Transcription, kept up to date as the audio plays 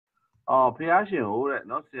ဖះရှင်ဟိုတဲ့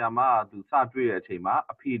နော်ဆရာမကသူစတွေ့တဲ့အချိန်မှာ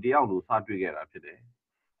အဖေတယောက်လိုစတွေ့ခဲ့တာဖြစ်တယ်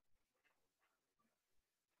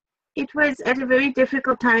It was at a very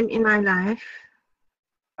difficult time in my life.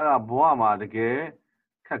 အဲ့ဒါဘဝမှာတကယ်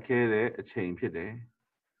ခက်ခဲတဲ့အချိန်ဖြစ်တယ်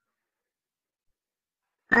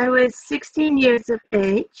I was 16 years of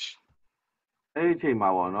age. အဲ့ဒီအချိန်မှာ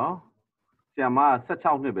ပေါ့နော်ဆရာမက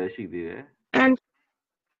16နှစ်ပဲရှိသေးတယ်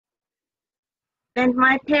And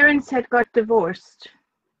my parents had got divorced.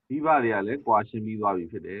 မိဘတွေကလည်းကွာရှင်းပြီးသွားပြီ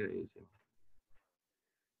ဖြစ်တယ်အဲ့ဒီအချိန်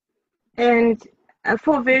And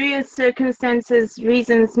for various circumstances,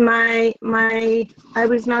 reasons, I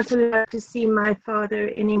was not allowed to see my father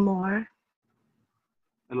anymore.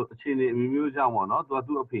 အဲ့လိုအခြေအနေအမျိုးမျိုးကြောင့်ပေါ့နော်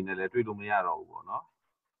သူ့အဖေနဲ့လည်းတွေ့လို့မရတော့ဘူးပေါ့နော်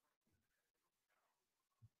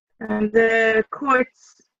And the courts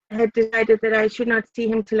had decided that I should not see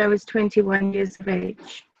him till I was 21 years of age.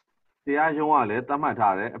 တရားရုံးကလည်းသတ်မှတ်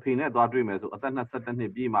ထားတယ်အဖေနဲ့သွားတွေ့မယ်ဆိုအသက်22နှ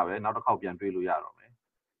စ်ပြည့်မှပဲနောက်တစ်ခေါက်ပြန်တွေ့လို့ရတော့မယ်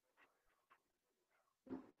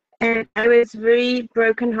And I was very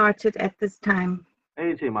broken-hearted at this time. အဲ့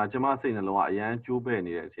ဒီအချိန်မှာကျမစိတ်နှလုံးကအရန်ကျိုးပဲ့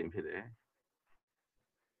နေတဲ့အချိန်ဖြစ်တယ်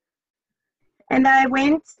And I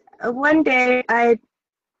went one day.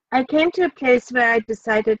 I came to a place where I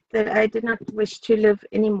decided that I did not wish to live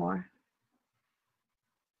anymore.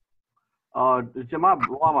 ကျမဘ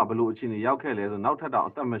ဝမှာဘယ်လိုအခြေအနေရောက်ခဲ့လဲဆိုနောက်ထပ်တော့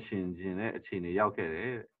အသက်မရှင်ခြင်းတဲ့အခြေအနေရောက်ခဲ့တ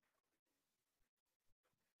ယ်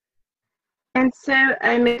And so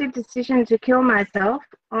I made a decision to kill myself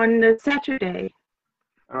on a Saturday.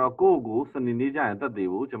 အဲ့တော့ကိုယ့်ကိုစနေနေ့ကျရင်တက်သေး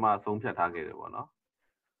ဖို့ကျမဆုံးဖြတ်ထားခဲ့တယ်ပေါ့နော်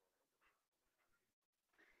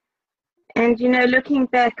And you know, looking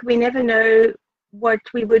back, we never know what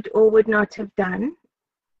we would or would not have done.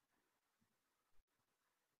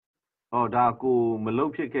 ဒါကိုမလု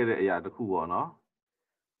ပ်ဖြစ်ခဲ့တဲ့အရာတစ်ခုပေါ့နော်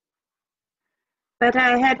But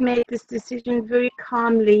I had made this decision very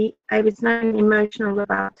calmly. I was not emotional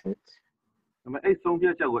about it. ဒါပေမဲ့အဲ့ဆုံးဖြ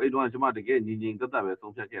တ်ချက်ကိုအဲ့တုန်းကကျမတကယ်ငြိမ်ငြိမ်သက်သက်ပဲ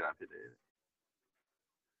ဆုံးဖြတ်ခဲ့တာဖြစ်တယ်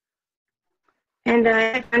And I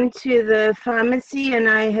had gone to the pharmacy and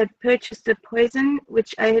I had purchased a poison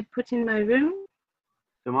which I had put in my room.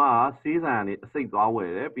 ကျမကဆေးဆိုင်ကနေအစိတ်သွားဝ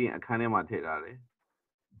ယ်တယ်ပြီးရင်အခန်းထဲမှာထည့်ထားတယ်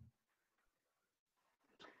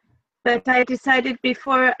But I decided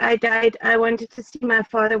before I died I wanted to see my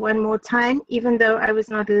father one more time, even though I was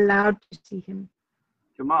not allowed to see him.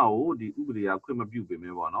 ကျမကိုဒီဥပဒေကခွင့်မပြုပေ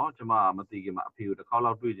မဲ့ပေါ့နော်ကျမမသိခင်မှာအဖေကိုတစ်ခေါက်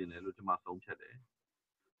လောက်တွေ့ကျင်တယ်လို့ကျမဆုံးဖြတ်တယ်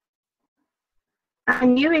I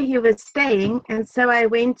knew where he was staying, and so I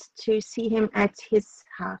went to see him at his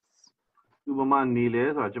house. သူဘာမှနေလဲ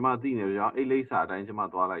ဆိုတော့ကျမသိနေကြအောင်အိတ်လိပ်စာအတိုင်းကျမ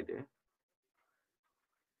သွားလိုက်တယ်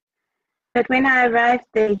But when I arrived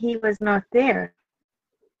there, he was not there.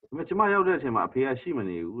 ဒါပေမဲ့ကျမရောက်တဲ့အချိန်မှာအဖေကရှိမ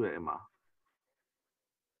နေဘူးတဲ့အဲ့မှာ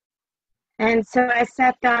And so I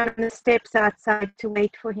sat down on the steps outside to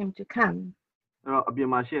wait for him to come. အဲ့တော့အပြင်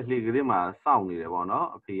မှာရှက်လှေကလေးမှာစောင့်နေတယ်ပေါ့နော်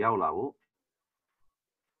အဖေရောက်လာဖို့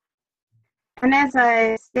And as I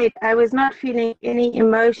said, I was not feeling any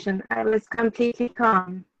emotion. I was completely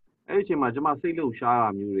calm. အဲ့ဒီအချိန်မှာကျမစိတ်လှုပ်ရှားတာ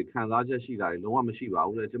မျိုးတွေခံစားချက်ရှိတာတွေလုံးဝမရှိပါ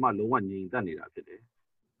ဘူးတဲ့ကျမလုံးဝငြိမ်သက်နေတာဖြစ်တယ်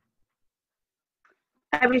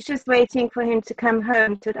I was just waiting for him to come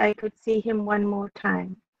home so that I could see him one more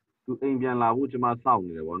time. သူအိမ်ပြန်လာဖို့ကျမစောင့်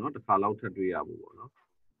နေတယ်ပေါ့နော်တစ်ခါလောက်ထပ်တွေ့ရဖို့ပေါ့နော်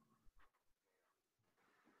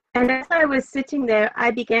And as I was sitting there, I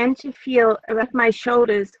began to feel around my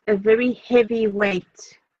shoulders a very heavy weight.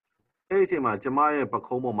 အဲ့ဒီအချိန်မှာကျမရဲ့ပ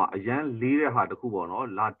ခုံးပေါ်မှာအရန်လေးတဲ့ဟာတစ်ခုပေါ့နော်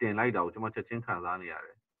လာတင်လိုက်တာကိုကျမချက်ချင်းခံစားလိုက်ရတ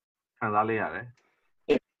ယ်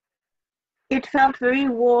It felt very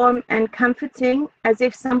warm and comforting, as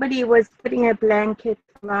if somebody was putting a blanket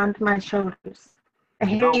around my shoulders, a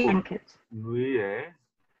heavy blanket. နွေးရယ်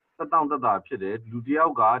တက်တောင့်တက်တာဖြစ်တယ်လူတစ်ယော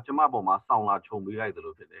က်ကကျမပေါ်မှာဆောင်းလာခြုံပေးလိုက်တယ်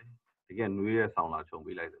လို့ဖြစ်တယ်တကယ်နွေးရယ်ဆောင်းလာခြုံ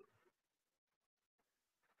ပေးလိုက်တယ်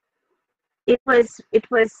It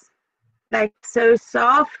was like so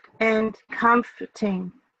soft and comforting.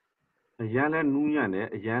 အရန်လဲနူးညံ့တယ်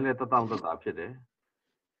အရန်လဲတက်တောင့်တက်တာဖြစ်တယ်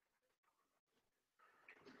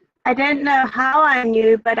I don't know how I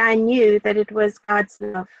knew, but I knew that it was God's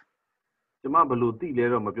love. ကျမဘယ်လိုသိလဲ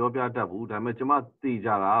တော့မပြောပြတတ်ဘူးဒါပေမဲ့ကျမသိကြ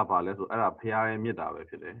တာကဘာလဲဆိုအဲ့ဒါဖခင်ရဲ့မေတ္တာပဲ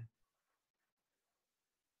ဖြစ်တယ်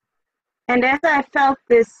And as I felt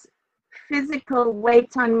this physical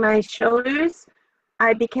weight on my shoulders,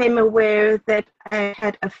 I became aware that I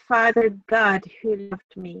had a Father God who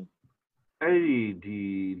loved me. အဲ့ဒီ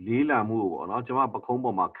လေးလာမှုပေါ့နော်ကျမပခုံး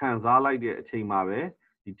ပေါ်မှာခံစားလိုက်တဲ့အချိန်မှာပဲ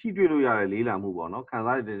ဒီထိတွေ့လို့ရတဲ့လေးလာမှုပေါ့နော်ခံ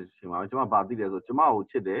စားရတဲ့အချိန်မှာပဲကျမဗာသိတယ်ဆိုကျမကို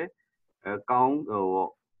ချစ်တယ်ကောင်း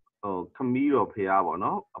ခမီးတော်ဖခင်ပေါ့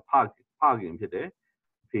နော်အဖခင်ဖြစ်တယ်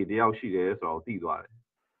ဖေတယောက်ရှိတယ်ဆိုတော့သိသွားတယ်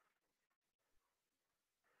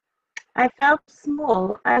I felt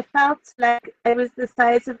small. I felt like I was the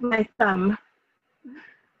size of my thumb.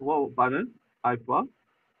 Well, pardon? I what?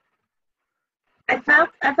 I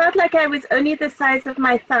felt like I was only the size of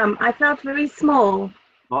my thumb. I felt very small,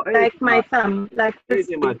 like my thumb, like this အဲ့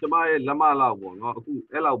ဒီမှာ big. ကျမရဲ့လက်မလောက်ပေါ့နော်အခု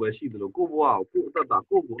အဲ့လောက်ပဲရှိသလိုကိုယ့်ဘဝကိုကိုယ့်အသက်တာ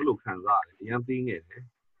ကိုယ့်ကိုယ်အဲ့လိုခံစားရတယ်အရင်သိငယ်တယ်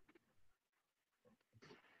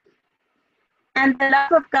And the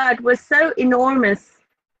love of God was so enormous,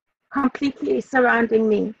 completely surrounding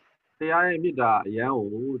me. တရားရဲ့မေတ္တာအရန်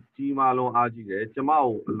ကိုကြီးမားလုံးအားကြီးတယ်ကျမ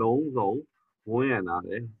ကိုအလုံးစုံဝန်းရံလာတ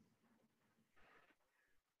ယ်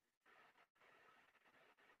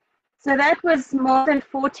So that was more than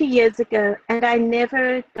 40 years ago, and I never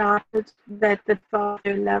doubted that the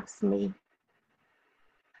Father loves me.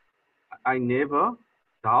 I never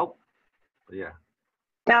doubt yeah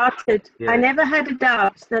Doubted. Yeah. I never had a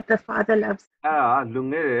doubt that the Father loves me. အဲ့ဒါလွန်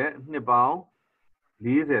ခဲ့တဲ့နှစ်ပေါင်း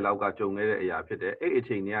40လောက်ကကြုံခဲ့တဲ့အရာဖြစ်တယ်အဲ့အ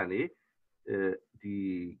ချိန်တွေကနေဒီ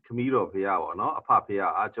ခမီးတော်ဖေရပေါ့နော်အဖဖေရ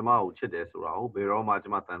အားကျမကိုချစ်တယ်ဆိုတာကိုဘယ်တော့မှကျ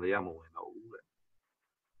မတန်တရားမဝင်တော့ဘူးတဲ့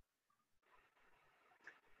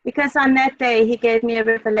Because on that day, he gave me a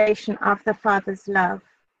revelation of the Father's love.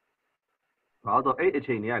 ဘာလို့အဲ့အ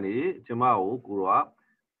ချိန်တွေကနေကျမကိုကိုတော်က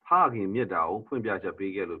ဖခင်မြတ်တာကိုဖွင့်ပြချက်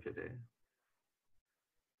ပေးခဲ့လို့ဖြစ်တယ်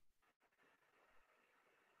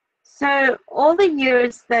So all the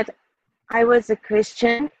years that I was a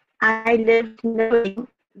Christian, I lived knowing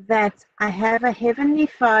that I have a heavenly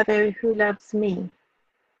Father who loves me.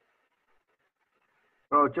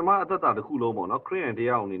 အဲ့တော့ကျမအသက်တာတစ်ခုလုံးပေါ့နော်ခရစ်ယာန်တ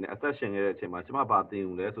ရားအနေနဲ့အသက်ရှင်ခဲ့တဲ့အချိန်မှာကျမဘာသင်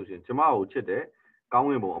ယူလဲဆိုရှင်ကျမကိုချစ်တယ်ကောင်း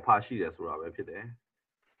ဝင်ပုံအဖရှိတယ်ဆိုတာပဲဖြစ်တယ်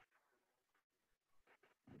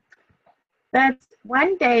That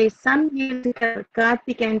one day, some years ago, God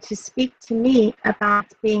began to speak to me about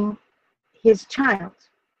being his child.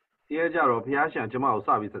 တရားကြတော့ဘုရားရှင်ကျမကိုစ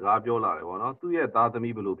ပြီးစကားပြောလာတယ်ပေါ့နော်သူ့ရဲ့သားသ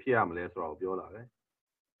မီးဘယ်လိုဖြစ်ရမလဲဆိုတာကိုပြောလာတယ်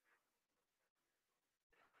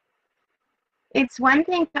It's one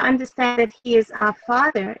thing to understand that he is our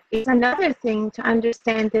Father. It's another thing to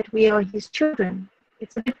understand that we are his children.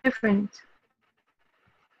 It's a bit different.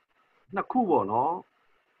 နှစ်ခုပေါ့နော်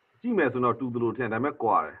ကြည့်မယ်ဆိုတော့တူတူလို့ထင်တယ်ဒါပေမဲ့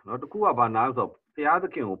ကွာတယ်နော်တစ်ခုကဘာနားဆိုတော့ဘုရားသ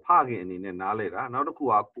ခင်ကိုဖခင်အနေနဲ့နားလဲတာနောက်တစ်ခုက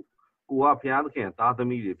ကိုကဘုရားသခင်သားသ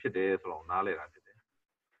မီးတွေဖြစ်တယ်ဆိုတော့နားလဲတာဖြစ်တယ်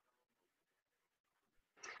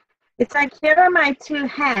It's like here are my two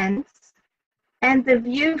hands, and the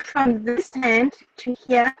view from this hand to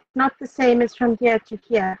here, not the same as from here to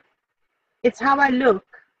here. It's how I look.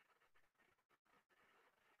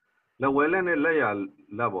 လက်ဝဲလက်နဲ့လက်ရ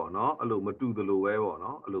လက်ပေါ့နော်အဲ့လိုမတူသလိုပဲပေါ့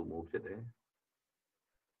နော်အဲ့လိုမျိုးဖြစ်တယ်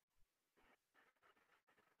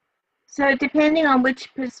So depending on which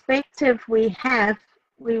perspective we have,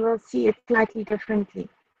 we will see it slightly differently.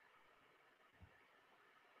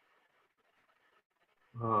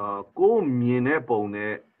 ကိုမြင်တဲ့ပုံ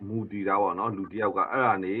နဲ့မူတည်တာပေါ့နော်လူတစ်ယောက်ကအဲ့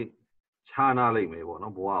ဒါနေခြားနာလိုက်မယ်ပေါ့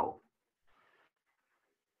နော်ဘဝကို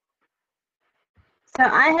So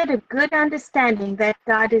I had a good understanding that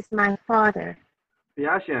God is my Father. ဘု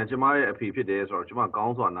ရားရှင်ကကျမရဲ့အဖေဖြစ်တယ်ဆိုတော့ကျမကော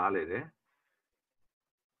င်းစွာနားလဲတယ်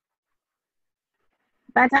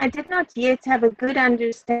But I did not yet have a good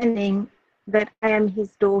understanding that I am his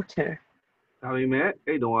daughter. ဒါပေမဲ့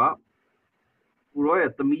အဲ့တော့ကကိုရောရဲ့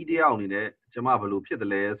သမီးတစ်ယောက်အနေနဲ့ကျမဘယ်လိုဖြစ်တယ်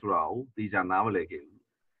လဲဆိုတာကိုသိချာနားမလည်ခဲ့ဘူး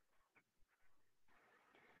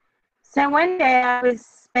So one day I was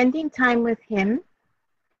spending time with him.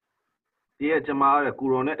 ဒီကကျမရဲ့ကို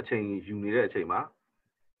ရောနဲ့အချိန်ယူနေတဲ့အချိန်မှာ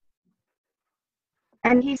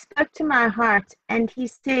And he spoke to my heart and he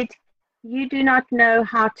said, "You do not know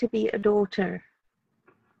how to be a daughter."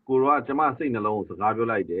 ကိုရောကကျမစိတ်နှလုံးကိုစကားပြော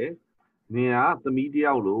လိုက်တယ်နင်ကသမီးတစ်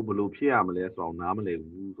ယောက်လိုဘယ်လိုဖြစ်ရမလဲဆိုတော့နားမလည်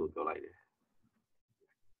ဘူးဆိုပြောလိုက်တယ်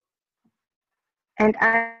And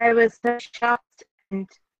I was so shocked, and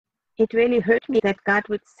it really hurt me that God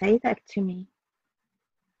would say that to me.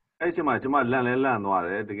 အဲ့ချိန်မှာကျမလန့်လဲလန့်သွားတ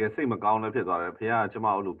ယ်တကယ်စိတ်မကောင်းလည်းဖြစ်သွားတယ်ဖေကကျမ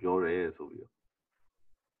ကိုလို့ပြောတယ်ဆိုပြီး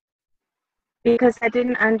Because I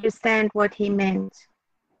didn't understand what he meant.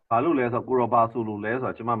 ဘာလို့လဲဆိုတော့ကိုရောဘာဆိုလို့လဲဆို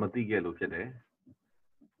တော့ကျမမသိခဲ့လို့ဖြစ်တယ်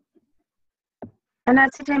And I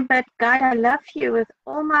said to him, "But God, I love you with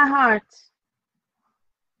all my heart."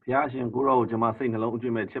 ဘုရားရှင်ကိုရောကိုကျမစိတ်နှလုံးအကျွ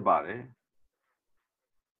င့်မဲ့ချစ်ပါတယ်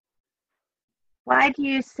Why do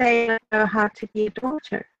you say I know how to be a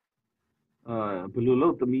daughter? ဘယ်လိုလု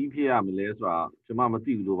ပ်သမီးဖြစ်ရမလဲဆိုတာကျမမ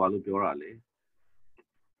သိဘူးလို့ဘာလို့ပြောတာလဲ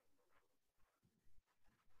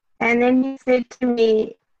And then he said to me,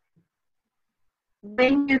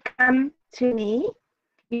 "When you come to me,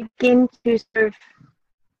 you begin to serve."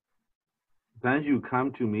 Then you come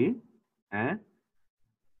to me and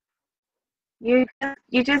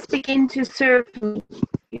You just begin to serve me.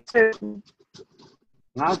 You serve me.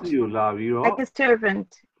 ငါ့စီကိုလာပြီးတော့ Like a servant,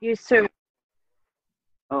 you serve.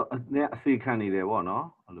 နည်းအစီခံနေတယ်ပေါ့နော်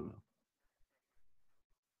အဲ့လိုမျိုး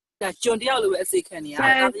ကျွန်တယောက်လိုပဲအစိတ်ခံနေရတ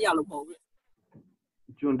ယ်အားတယောက်လိုမဟုတ်ဘူး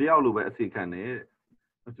ကျွန်တယောက်လိုပဲအစိတ်ခံနေ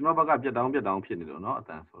ကျွန်တော်ဘက်ကပြတ်တောင်းဖြစ်နေလို့เนาะအတ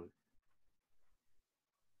န် sorry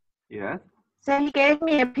yes so he gave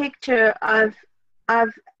me a picture of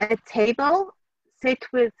a table set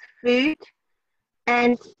with food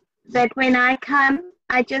and that when I come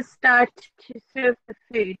I just start to serve the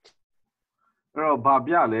food အဲ့တော့ဘာ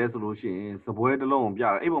ပြလဲဆိုလို့ရှိရင်စပွဲတစ်လုံးကိုပြတ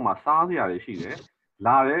ယ်အဲ့ပေါ်မှာစားစရာတွေရှိတယ်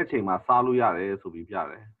လာတဲ့အချိန်မှာစားလို့ရတယ်ဆိုပြီးပြ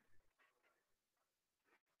တယ်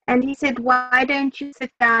and he said why don't you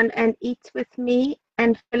sit down and eat with me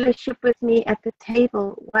and fellowship with me at the table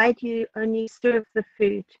why do you only serve the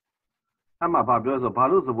food အဲ့မှာဘာပြောဆိုဘာ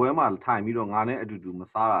လို့စပွဲမှာထိုင်ပြီးတော့ငါနဲ့အတူတူမ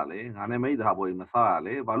စားရလဲငါနဲ့မိသားပွဲမစားရ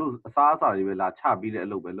လဲဘာလို့အစားအစာတွေပဲလာချပြီးတဲ့အ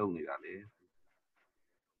လုပ်ပဲလုပ်နေတာလဲ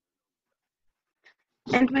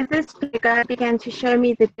And with this God began to show me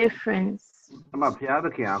the difference အဲ့မှာဘုရားသ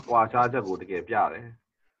ခင်ကကွာခြားချက်ကိုတကယ်ပြတယ်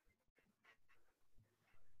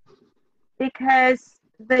because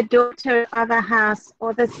the daughter of a house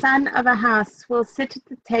or the son of a house will sit at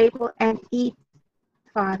the table and eat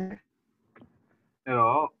father အဲ့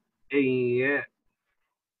တော့အိမ်ရဲ့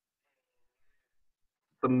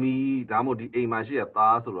သမီးဒါမှမဟုတ်ဒီအိမ်မှာရှိတဲ့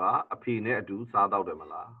သားဆိုတာအဖေနဲ့အတူစားတော့တယ်မ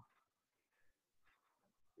လား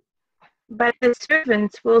but the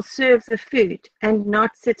servants will serve the food and not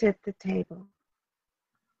sit at the table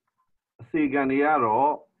အစီကံတွေကတော့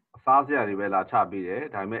အစားစရာတွေပဲလာချပေးတယ်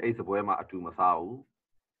ဒါပေမဲ့အဲ့စပွဲမှာအတူမစားဘူး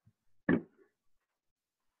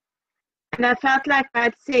and I felt like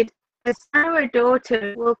God said a son or daughter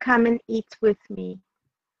will come and eat with me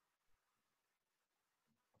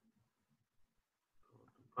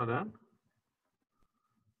Pardon?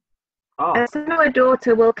 a son or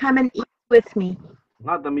daughter will come and eat with me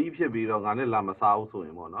ငါသမီးဖြစ်ပြီးတော့ငါနဲ့လာမစားဘူးဆိုရ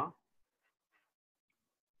င်ပေါ့နော်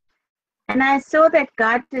and I saw that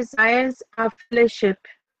God desires our fellowship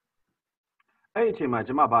အဲ့ဒီအချိန်မှာ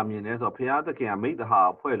ကျွန်မဗာမြင်လဲဆိုတော့ဘုရားသခင်ကမိတ္တဟာ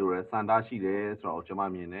ဖွဲ့လို့ရစန္ဒရှိတယ်ဆိုတော့ကျွန်မ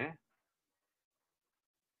မြင်တယ်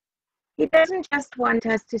He doesn't just want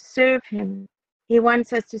us to serve him he wants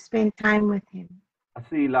us to spend time with him အ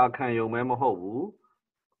စီလာခံယုံမဲမဟုတ်ဘူး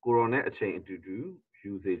ကိုရိုနဲ့အချိန်အတူတူ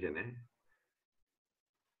ယူစေခြင်းတယ်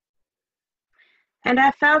And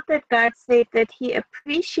I felt that God said that he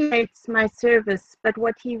appreciates my service, but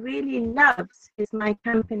what he really loves is my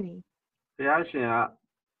company. ဘုရားရှင်က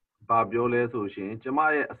ဘာပြောလဲဆိုရှင်ကျမ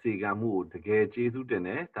ရဲ့အစီကံမှုကိုတကယ်ကျေးဇူးတင်တ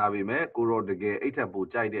ယ်ဒါပေမဲ့ကိုရောတကယ်အိတ်ထက်ပို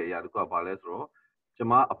ကြိုက်တဲ့အရာတစ်ခုကဘာလဲဆိုတော့ကျ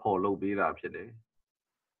မအဖို့လုပ်ပေးတာဖြစ်တယ်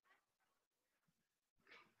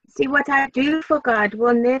See, what I do for God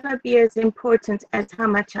will never be as important as how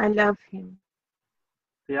much I love him.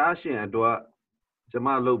 ဘုရားရှင်အတွက်ကျမ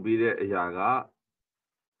လုပ်ပေးတဲ့အရာက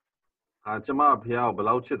ကျမဘုရားကိုဘယ်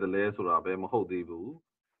လောက်ချစ်တယ်လဲဆိုတာပဲမဟုတ်သေးဘူး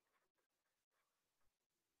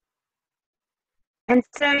And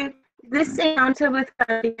so this encounter with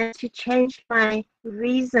God began to change my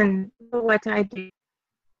reason for what I do.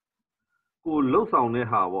 ကိုလှုပ်ဆောင်တဲ့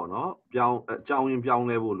ဟာပေါ့နော်ပြောင်းအကြောင်းရင်းပြောင်း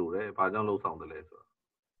လဲဖို့လိုတယ်ဘာကြောင့်လှုပ်ဆောင်တယ်လဲဆိုတော့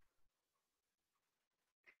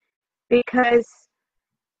Because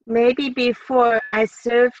maybe before I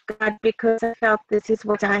served God because I felt this is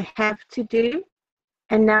what I have to do.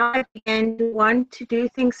 And now I began to want to do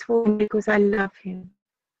things for him because I love him.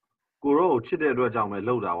 ကိုရောချစ်တဲ့အတွက်ကြောင့်ပဲ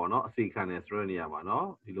လှုပ်တာပေါ့နော်အစီခံနေဆိုတဲ့နေရာမှာနော်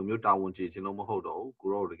ဒီလိုမျိုးတာဝန်ကျေခြင်းလို့မဟုတ်တော့ဘူးကို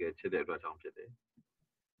ရောတကယ်ချစ်တဲ့အတွက်ကြောင့်ဖြစ်တယ်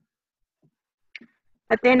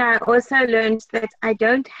But then I also learned that I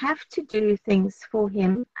don't have to do things for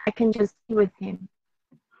him. I can just be with him.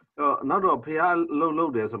 နောက်တော့ဖះလှု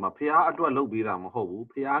ပ်တယ်ဆိုမှဖះအတွက်လှုပ်ပေးတာမဟုတ်ဘူး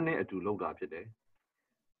ဖះနဲ့အတူလှုပ်တာဖြစ်တယ်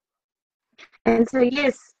And so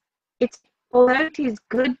yes, although it is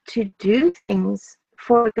good to do things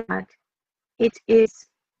for God, it is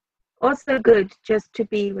also good just to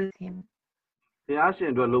be with him. ဖះရှင်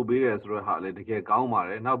အတွက်လှုပ်ပေးတယ်ဆိုတော့ဟာလည်းတကယ်ကောင်းပါ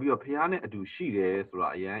တယ်နောက်ပြီးတော့ဖះနဲ့အတူရှိတယ်ဆိုတာ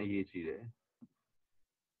အရင်အရေးကြီးတယ်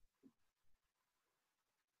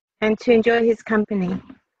And to enjoy his company.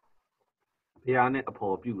 ဖះနဲ့အ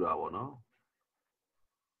ဖို့ပြုတာပေါ့နော်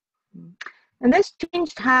And this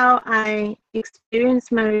changed how I experienced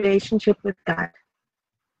my relationship with God.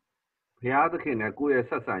 ဘုရားသခင်နဲ့ကိုယ့်ရဲ့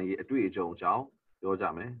ဆက်ဆံရေးအတွေ့အကြုံအကြောင်းပြောကြ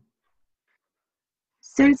မယ်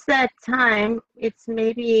Since that time, it's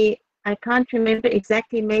maybe, I can't remember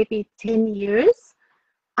exactly, maybe 10 years,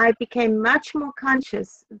 I became much more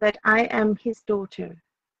conscious that I am his daughter.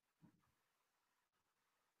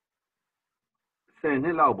 10 နှ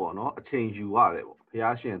စ်လောက်ပေါ့နော်အချိန်ယူရတယ်ပေါ့ဘု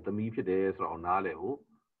ရားရှင်သမီးဖြစ်တယ်ဆိုတော့နားလေဟုတ်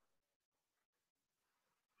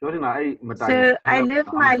ပြောနေတာအဲ့မတိုင် So I live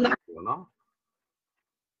my life. နော်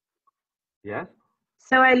Yes.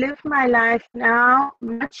 So I live my life now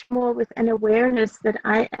much more with an awareness that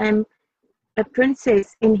I am a princess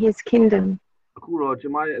in his kingdom. အခုတော့ကျ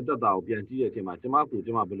မရဲ့အသက်တာကိုပြန်ကြည့်တဲ့အချိန်မှာကျမကိုကျ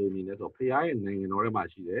မဘယ်လိုမြင်လဲဆိုတော့ဖခင်ရဲ့နိုင်ငံတော်ထဲမှာ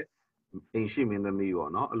ရှိတယ်အိမ်ရှိမင်းသမီး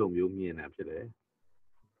ပေါ့နော်အဲ့လိုမျိုးမြင်တာဖြစ်တယ်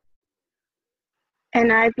And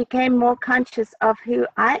I became more conscious of who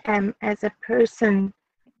I am as a person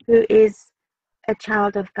who is a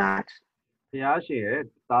child of God. ဖခင်ရှင်ရဲ့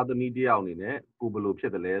သားသမီးတစ်ယောက်အနေနဲ့ကိုဘယ်လိုဖြ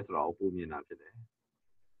စ်တယ်လဲဆိုတာကိုပုံမြင်တာဖြစ်တယ်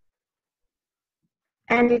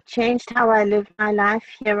And it changed how I lived my life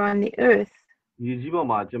here on the earth. ညီကြီးပေါ်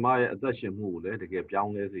မှာကျမရဲ့အသက်ရှင်မှုကိုလည်းတကယ်ပြော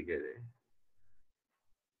င်းလဲစေခဲ့တယ်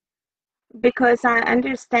Because I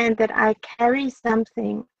understand that I carry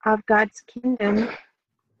something of God's kingdom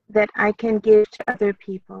that I can give to other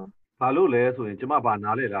people. ဘာလို့လဲဆိုရင်ကျမဘာ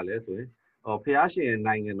နားလဲလာလဲဆိုရင်ဖခင်ရှင်ရဲ့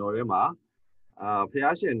နိုင်ငံတော်ထဲမှာဖခ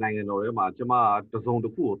င်ရှင်နိုင်ငံတော်ထဲမှာကျမတစုံတ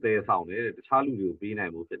စ်ခုကိုတည်ဆောင်တယ်တခြားလူတွေကိုပေးနို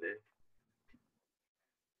င်မှုဖြစ်တယ်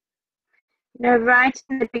You know, right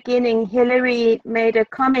in the beginning, Hillary made a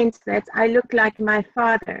comment that I look like my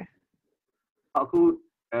father. အခု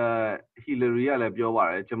Hillary ကလည်းပြောပါ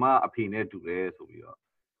တယ်ကျမအဖေနဲ့တူတယ်ဆိုပြီးတော့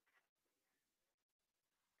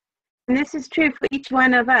And this is true for each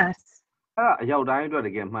one of us. အဲ့အရောက်တိုင်းအတွက်တ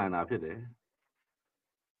ကယ်မှန်တာဖြစ်တယ်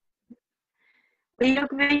We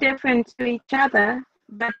look very different to each other,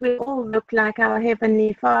 but we all look like our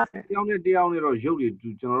Heavenly Father. တယောက်နဲ့တယောက်နဲ့တော့ရုပ်တွေတူ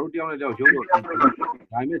ကျွန်တော်တို့တယောက်နဲ့တယောက်ရုပ်တော့ဒါပေ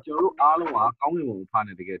မဲ့ကျွန်တော်တို့အားလုံးကကောင်းကင်ဘုံဖား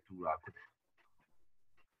နဲ့တကယ်တူတာဖြစ်တယ်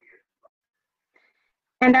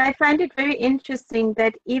And I find it very interesting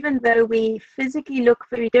that even though we physically look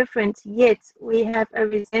very different, yet we have a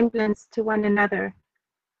resemblance to one another.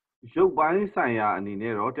 ရုပ်ပိုင်းဆိုင်ရာအနေ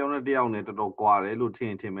နဲ့တော့တယောက်နဲ့တယောက်နဲ့တော်တော်ကွာတယ်လို့ထ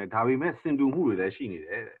င်မယ်ဒါပေမဲ့စင်တူမှုတွေလည်းရှိနေတ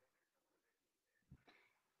ယ်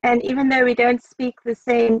And even though we don't speak the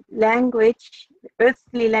same language,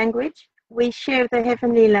 earthly language, we share the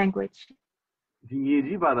heavenly language. ဒီမြေ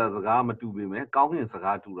ကြီးဘာသာစကားမတူပေမဲ့ကောင်းကင်စ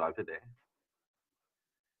ကားတူတာဖြစ်တယ်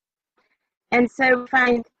And so we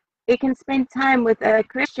find we can spend time with a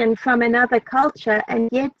Christian from another culture, and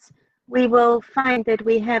yet we will find that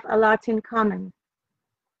we have a lot in common.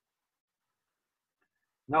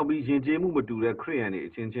 နောက်ပြီးယဉ်ကျေးမှုမတူတဲ့ခရစ်ယာန်တွေ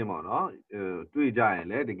အချင်းချင်းပေါ့နော်တွေ့ကြရင်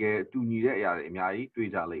လည်းတကယ်တူညီတဲ့အရာတွေအများကြီးတွေ့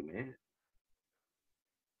ကြလိမ့်မယ်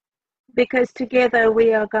Because together we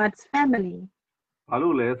are God's family. ဘာ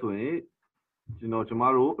လို့လဲဆိုရင်ကျမ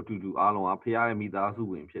တို့အတူတူအားလုံးကဖခင်ရဲ့မိသားစု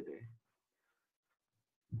ဝင်ဖြစ်တယ်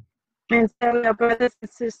And so we are brothers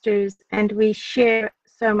and sisters, and we share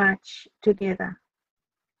so much together.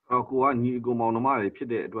 ကိုကညီအကိုမောင်နှမတွေဖြစ်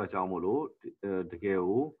တဲ့အတွက်ကြောင့်မို့လို့တကယ်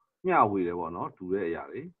ကိုမျှဝေတယ်ပေါ့နော်တူတဲ့အရာ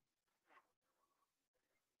တွေ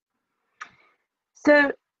So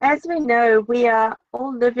as we know, we are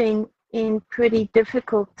all living in pretty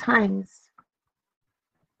difficult times.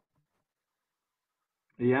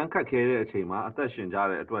 အရန်ခက်ခဲတဲ့အချိန်မှာအသက်ရှင်ကြ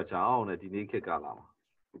တဲ့အတွက်ကြောင့်ဒီနေ့ခေတ်ကာလမှာ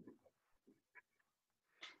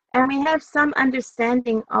And we have some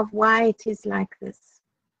understanding of why it is like this.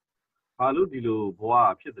 ဘာလို့ဒီလိုဘဝ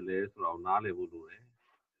ဖြစ်တယ်လဲဆိုတော့နားလည်ဖို့လိုတယ်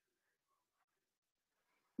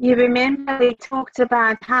You remember we talked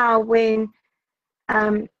about how when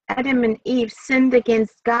Adam and Eve sinned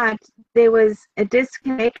against God, there was a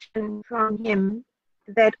disconnection from him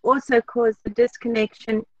that also caused a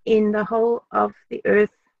disconnection in the whole of the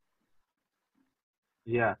earth.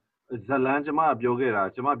 Yeah ဇလန်ကျမပြောခဲ့တဲ့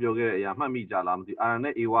အရာမှတ်မိကြလားမသိအာရ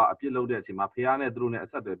နဲ့အေဝါအပြစ်လုပ်တဲ့အချိန်မှာဖခင်နဲ့သူတို့နဲ့အ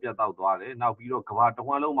ဆက်အသွယ်ပြတ်တောက်သွားတယ်နောက်ပြီးတော့ကမ္ဘာတစ်ဝ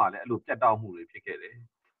န်းလုံးမှာလည်းအဲ့လိုပြတ်တောက်မှုတွေဖြစ်ခဲ့တယ်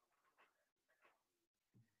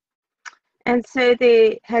And so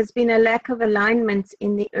there has been a lack of alignment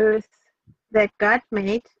in the earth that God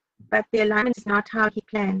made, but the alignment is not how he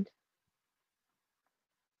planned.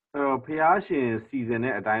 ဖခင်ရှင်စီစဉ်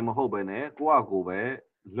တဲ့အတိုင်းမဟုတ်ဘဲနဲ့ကိုယ့်အကိုပဲ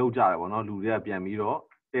လုပ်ကြတယ်ပေါ့နော်လူတွေကပြန်ပြီးတော့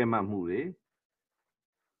တဲမှတ်မှုတွေ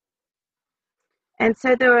And so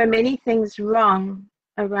there are many things wrong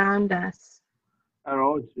around us. အဲ့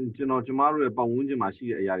တော့ကျမတို့ရဲ့ပတ်ဝန်းကျင်မှာရှိ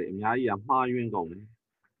တဲ့အရာတွေအများကြီးမှားယွင်းကုန်တယ်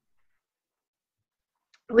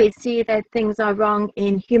We see that things are wrong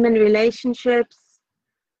in human relationships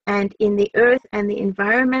and in the earth and the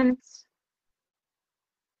environment.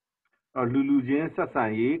 လူချင်းဆက်ဆံ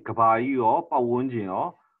ရေးကဘာကြီးရောပတ်ဝန်းကျင်ရော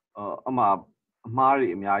အမှားတွေ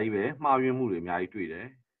အများကြီးပဲမှားယွင်းမှုတွေအများကြီးတွေ့တယ်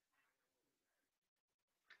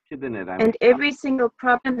And every single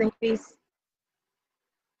problem that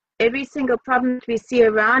we see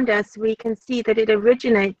around us, we can see that it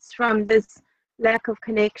originates from this lack of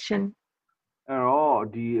connection. အဲ့တော့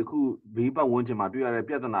ဒီအခုဘေးပတ်ဝန်းကျင်မှာတွေ့ရတဲ့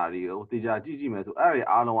ပြဿနာတွေကိုသိကြကြည့်မယ်ဆိုအဲ့ဒီ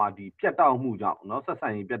အားလုံးကဒီပြတ်တောက်မှုကြောင့်เนาะဆက်ဆံ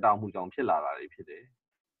ရေးပြတ်တောက်မှုကြောင့်ဖြစ်လာတာတွေဖြစ်တယ်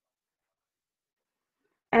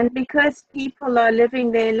And because people are living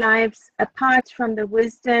their lives apart from the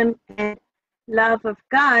wisdom and love of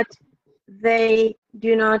God, they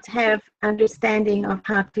do not have understanding of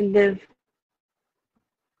how to live.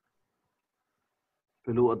 ဘ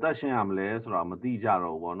ယ်လိုအသက်ရှင်ရမလဲဆိုတာမသိကြ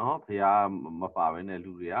တော့ဘူးပေါ့နော်ဖခင်မပါဘဲနဲ့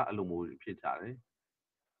လူတွေကအဲ့လိုမျိုးဖြစ်ကြတယ်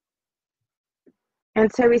And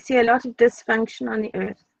so we see a lot of dysfunction on the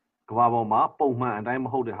earth. ကမ္ဘာပေါ်မှာပုံမှန်အတိုင်းမ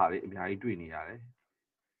ဟုတ်တဲ့ဟာတွေအများကြီးတွေ့နေရတယ်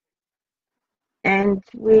And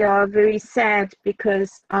we are very sad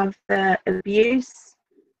because of the abuse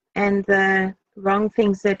and the wrong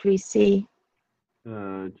things that we see.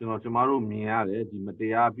 ကျမတို့မြင်ရတယ်ဒီမတ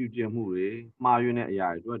ရားပြုကျင့်မှုတွေမှားယွင်းတဲ့အရာ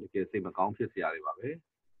တွေတကယ်စိတ်မကောင်းဖြစ်စရာတွေပါပဲ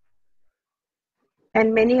And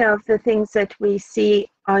many of the things that we see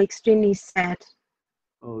are extremely sad.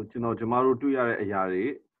 ကျမတို့တွေ့ရတဲ့အရာတွေ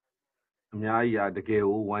အများကြီးတကယ်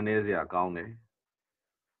ကိုဝမ်းနည်းစရာကောင်းတယ်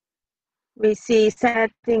We see sad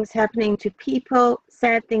things happening to people,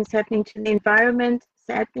 sad things happening to the environment,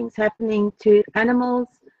 sad things happening to animals,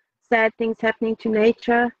 sad things happening to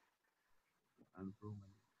nature.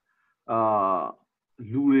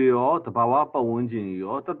 လူတွေရောတဘာဝပတ်ဝန်းကျင်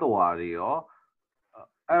ရောတတဝါတွေရော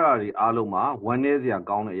အဲ့ဒါတွေအားလုံးမှာဝမ်းနည်းစရာ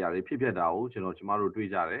ကောင်းတဲ့အရာတွေဖြစ်ပျက်တာကိုကျမတို့တွေ့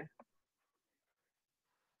ကြတယ်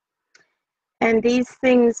And these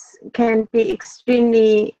things can be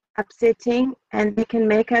extremely upsetting and they can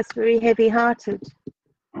make us very heavy-hearted.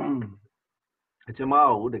 ကျမ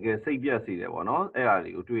တို့တကယ်စိတ်ပြတ်စေတယ်ပေါ့နော်အဲ့ဒါ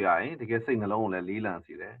တွေကိုတွေ့ရရင်တကယ်စိတ်နှလုံးကိုလည်းလေးလံ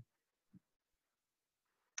စေတယ်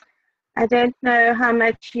I don't know how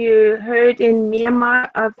much you heard in Myanmar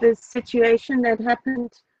of this situation that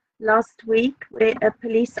happened last week where a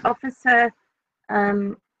police officer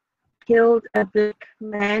killed a black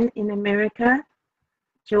man in America,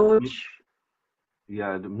 George.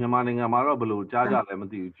 Yeah, မြန်မာနိုင်ငံမှာတော့ဘယ်လိုကြားကြလဲမ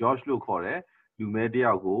သိဘူး George လို့ခေါ်တယ်လူမဲတ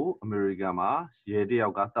ယောက်ကိုအမေရိကန်မှာရဲတယော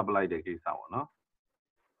က်ကတပ်ပလိုက်တဲ့ကိစ္စပေါ့နော်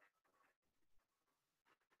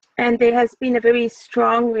And there has been a very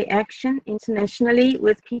strong reaction internationally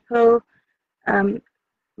with people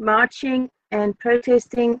marching and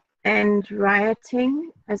protesting and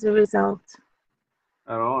rioting as a result.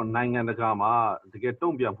 အဲ့တော့နိုင်ငံတကာမှာတကယ်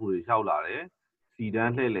တုံ့ပြန်မှုတွေရောက်လာတယ်စီတ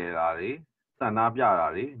န်းလှည့်လည်တာတွေဆန္ဒပြတာ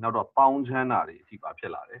တွေနောက်တော့ပေါင်းချမ်းတာတွေအထိပါဖြ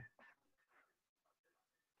စ်လာတယ်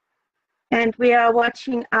And we are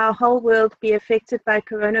watching our whole world be affected by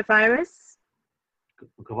coronavirus.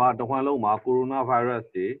 ကမ္ဘာတစ်ဝန်းလုံးမှာကိုရိုနာဗိုင်းရပ်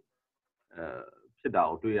စ်တွေဖြစ်တာ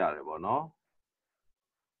ကိုတွေ့ရတယ်ပေါ့နော်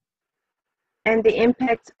And the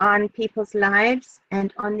impact on people's lives and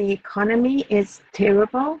on the economy is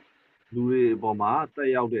terrible. လူတွေအပေါ်မှာတက်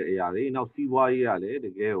ရောက်တဲ့အရာတွေနောက်စီးပွားရေးကလည်းတ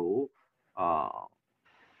ကယ်ကို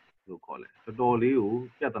လို့ခေါ်လဲတော်တော်လေးကို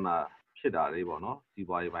ပြဿနာဖြစ်တာလေးပေါ့နော်စီး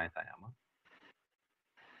ပွားရေးပိုင်းဆိုင်ရာမှာ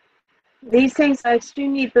These things are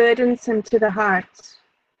extremely burdensome to the heart.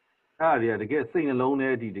 အဲ့ဒါတွေကတကယ်စိတ်နှလုံးထဲ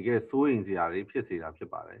ဒီတကယ်စိုးရိမ်စရာတွေဖြစ်စေတာဖြစ်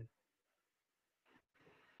ပါတယ်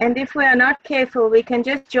And if we are not careful, we can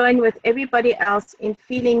just join with everybody else in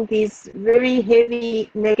feeling these very heavy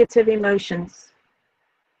negative emotions.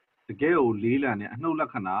 တကယ်ကိုလေးလံတဲ့အနှုတ်လ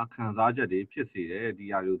က္ခဏာခံစားချက်တွေဖြစ်စေတယ်ဒီ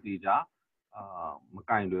အရာတွေသိကြမ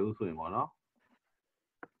ကင်လွယ်ဘူးဆိုရင်ပေါ့နော်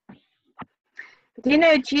But you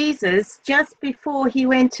know, Jesus, just before he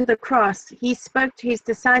went to the cross, he spoke to his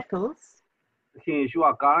disciples. ရှင်ယေရှုက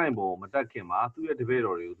ကားတိုင်းပေါ်မတက်ခင်မှာသူ့ရဲ့တပည့်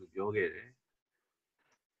တော်တွေကိုသူပြောခဲ့တယ်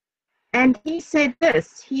And he said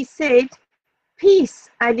this, he said, "Peace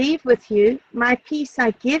I leave with you, my peace I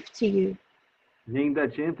give to you." ငြိမ်သက်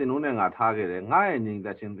ခြင်းသင်တို့နဲ့ငါထားခဲ့တယ်ငါရဲ့ငြိမ်သ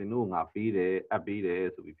က်ခြင်းသင်တို့ကိုငါပေးတယ်အပ်ပေးတယ်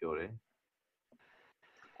ဆိုပြီးပြောတယ်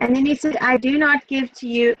And then he said, "I do not give to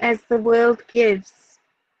you as the world gives."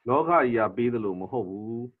 လောကကြီးကပေးတယ်လို့မဟုတ်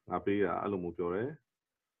ဘူးငါပေးတာအဲ့လိုမျိုးပြောတယ်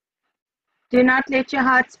Do not let your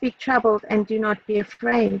hearts be troubled and do not be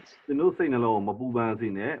afraid. သင်တို့စိတ်နှလုံးကိုမပူပန်စေ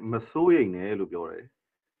နဲ့မစိုးရိမ်နဲ့လို့ပြောတယ်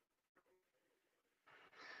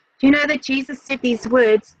Do you know that Jesus said these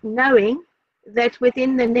words knowing that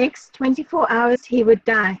within the next 24 hours he would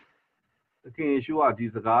die? သခင်ယေရှုကဒီ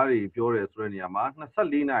စကားတွေပြောတယ်ဆိုတဲ့နေရာမှာ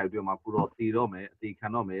24နာရီအတွင်းမှာကိုတော့တည်တော့မယ်အသေးခံ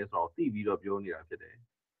တော့မယ်ဆိုတော့သိပြီးတော့ပြောနေတာဖြစ်တယ်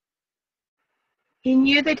He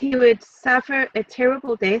knew that he would suffer a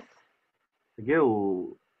terrible death. တကယ်ကို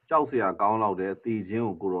ကြောက်စရာကောင်းတော့တဲ့တည်ခြင်း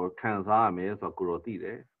ကိုကိုတော့ခံစားရမယ်ဆိုတော့ကိုတော့သိတ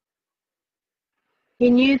ယ် He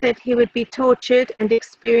knew that he would be tortured and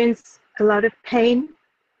experience a lot of pain.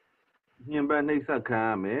 ညှဉ်းပန်းနှိပ်စက်ခံရ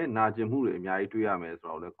မယ်နာကျင်မှုတွေအများကြီးတွေ့ရမယ်ဆို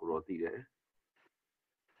တော့လည်းကိုတော့သိတယ်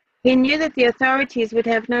He knew that the authorities would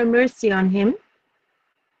have no mercy on him.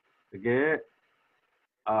 တကယ်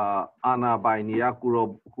အာနာပိုင်နေရကို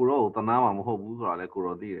တော့တနာမှာမဟုတ်ဘူးဆိုတာလည်းကို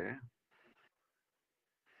တော့သိတယ်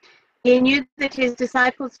He knew that his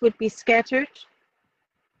disciples would be scattered.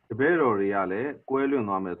 တပည့်တော်တွေကလည်းကွဲလွင့်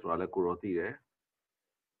သွားမယ်ဆိုတာလည်းကိုတော့သိတယ်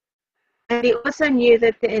And he also knew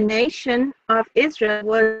that the nation of Israel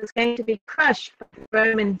was going to be crushed by the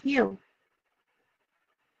Roman heel.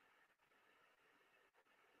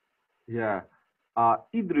 Yeah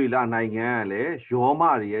Idrila Nigale,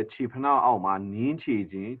 Yomaria, Chipna Alma, Nin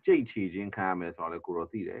Chijin, J Chijin Kames or the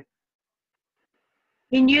Kurotide.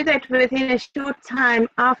 He knew that within a short time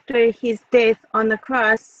after his death on the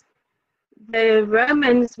cross, the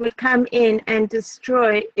Romans would come in and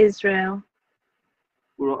destroy Israel.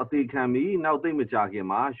 Now they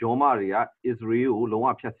Majagima, Yomaria, Israel,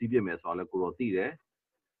 Loa Piasibimes or the Kurotide.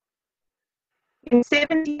 In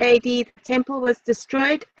 70 AD, the temple was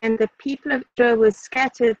destroyed and the people of Israel were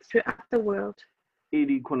scattered throughout the world.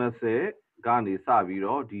 80 Konase, Gani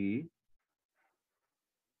Saviro, D.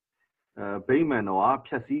 Baymanoa,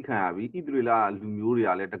 Piasikavi, Idrila,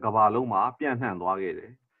 Lumuria, let the Gavaloma, Pianhan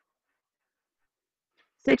Wagere.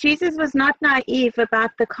 So Jesus was not naive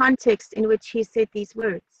about the context in which he said these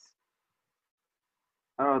words.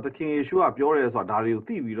 The King Yeshua Piores or Dario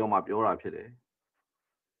Tiviroma Piora Pide.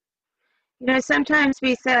 You know, sometimes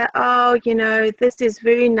we say, oh, you know, this is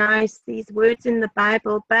very nice, these words in the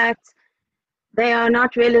Bible, but they are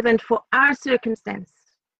not relevant for our circumstance.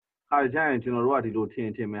 I giant in a rotty to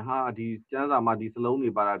Tim Hardy, Jazamadi Saloni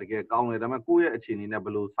Baradic, Gaunet, and a queer chin in a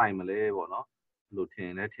blue Simon or no,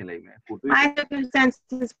 Lieutenant Tilame. My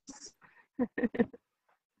circumstances.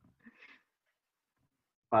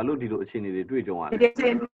 Paludi to Chini, the one.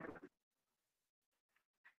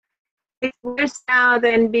 It's worse now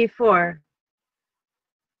than before.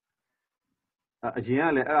 A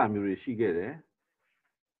Gianle Aramuri, she get it.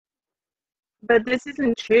 But this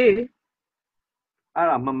isn't true.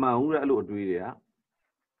 Aramama, Ura Ludria.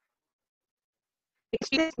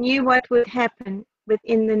 Jesus knew what would happen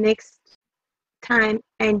within the next time,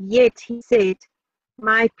 and yet he said,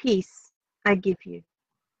 my peace I give you.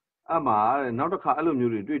 Ama, not a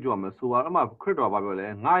Kalumuri, do you am so I'm a critical Bible,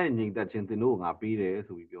 and I think that Gentino, be there,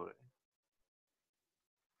 so we go.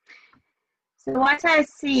 So what I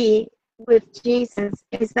see with Jesus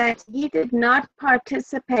is that he did not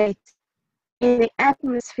participate in the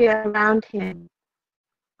atmosphere around him.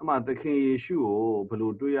 The King Yeshua,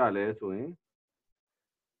 Blue Duyale, so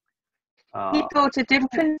he thought a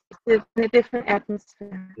different in a different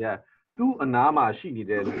atmosphere. Yeah. Tu anama she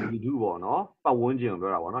needed Lidu or no, but one gin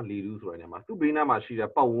very one, Lidu or nema. Tu Binama she a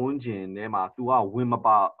Pawunjin, Nema, tu are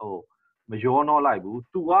Wimaba, oh, Major no Libu,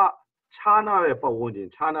 tu are Chana a Pawunjin,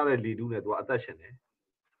 Chana a Lidu to attention.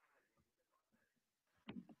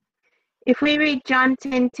 If we read John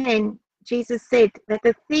 10:10, Jesus said that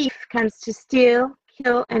the thief comes to steal,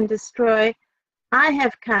 kill, and destroy. I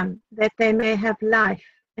have come that they may have life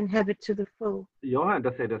and have it to the full. Johan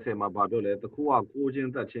does say the same about the Kua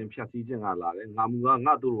Kojin that Chin Piacijin ala, Namua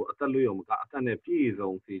Nadu, Atalium, Atane Pies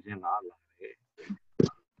on Fijin ala.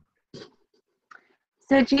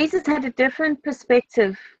 So Jesus had a different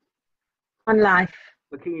perspective on life.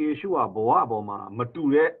 The King Yeshua Boaboma,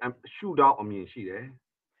 Mature, and shoot out on me, she there.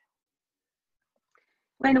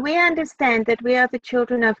 When we understand that we are the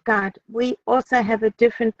children of God, we also have a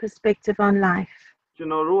different perspective on life.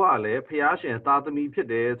 Generale, Piashin, Tatami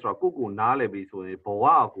Pide, Trakuku, Nalebi, so a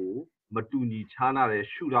Boaku, Matuni, Chana,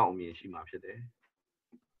 shoot out me, she must there.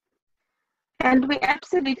 And we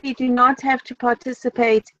absolutely do not have to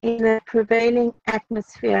participate in the prevailing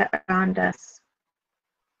atmosphere around us.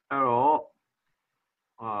 Hello,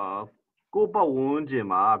 Copa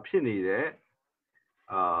Wunjima, Penny there,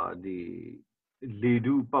 the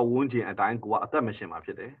Lidu Pawunji and Angua, a machine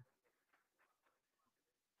after there.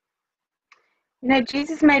 You know,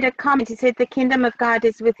 Jesus made a comment. He said, the kingdom of God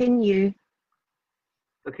is within you.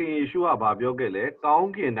 The King Yeshua Babiogele,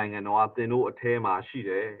 Kaungi and Anganoa, they know a tema, she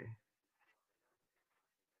there.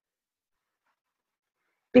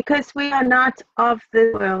 Because we are not of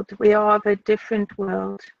the world, we are of a different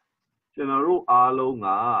world. General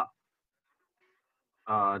Alonga,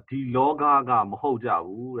 the Loga Mohoja,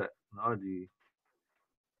 the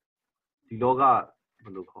Loga.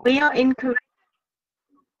 We are in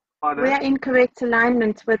correct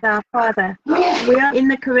alignment with our Father. We are in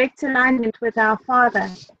the correct alignment with our Father.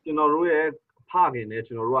 You know, parking it,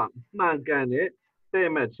 you know, run. Man can it, they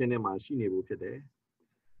met cinema, she knew today.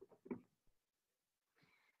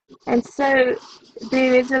 And so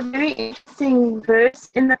there is a very interesting verse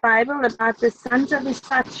in the Bible about the sons of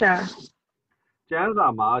Issachar.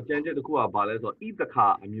 Janzama, Janjay the Kua Bales or eat the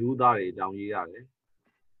car, and you die down here.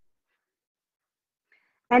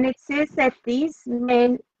 And it says that these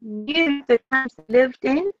men knew the times they lived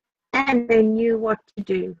in and they knew what to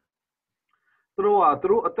do. Through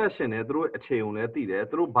a session, through a chain,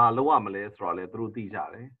 through Baloamale, through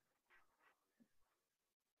Tijare.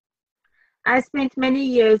 I spent many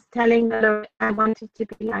years telling the Lord I wanted to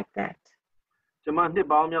be like that. Jamante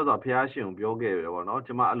Baumia of Piashim, Bioge, or not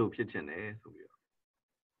Jama Alu Kitchen,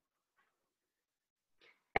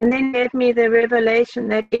 And then gave me the revelation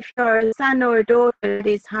that if you're a son or a daughter, it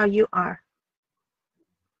is how you are.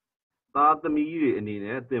 သားသမီးတွေအနေ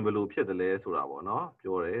နဲ့သင်ဘယ်လိုဖြစ်တယ်လဲဆိုတာပေါ့နော်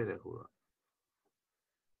ပြောတယ်တဲ့ခုတော့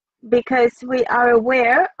Because we are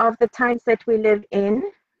aware of the times that we live in.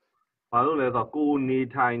 ဘာလို့လဲဆိုတော့ကိုနေ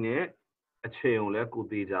ထိုင်တဲ့အချိန်ကိုလည်းကို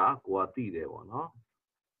သိကြကိုကသိတယ်ပေါ့နော်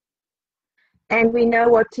And we know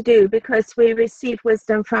what to do because we receive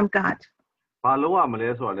wisdom from God. ဘာလို့ရမလဲ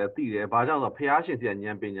ဆိုတာလည်းသိတယ်ဘာကြောင့်ဆိုတော့ဖျားရှင်စီက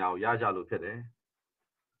ဉာဏ်ပညာကိုရကြလို့ဖြစ်တယ်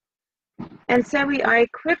And so we are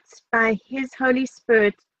equipped by His Holy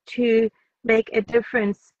Spirit to make a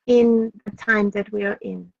difference in the time that we are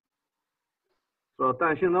in. ဆိုတော့တ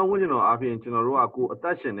န်ရှင်သောဝိညာဉ်တော်အပြင်ကျွန်တော်တို့ကကိုအသ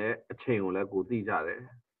က်ရှင်တဲ့အချိန်ကိုလည်းကိုသိကြတယ်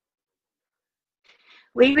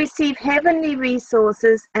We receive heavenly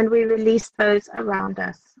resources and we release those around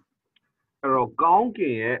us. အဲ့တော့ကောင်းက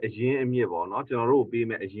င်ရဲ့အရင်အမြစ်ပေါ့နော်ကျွန်တော်တို့ပေး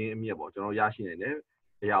မဲ့အရင်အမြစ်ပေါ့ကျွန်တော်ရရှိနေတယ်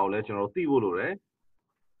အရာကိုလည်းကျွန်တော်သိဖို့လိုတယ်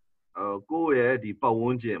ကိုယ့်ရဲ့ဒီပတ်ဝ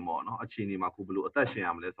န်းကျင်ပေါ့နော်အခြေအနေမှာကိုဘယ်လိုအသက်ရှင်ရ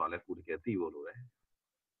မလဲဆိုတာလည်းကိုတကယ်သိဖို့လိုတယ်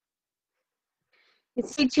You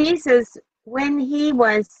see, Jesus, when He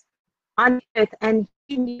was on earth and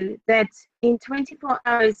He knew that in 24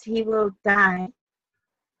 hours He will die,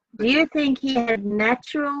 do you think He had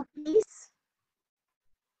natural peace?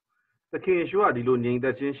 တခင်ယေရှုကဒီလိုငြိမ်သ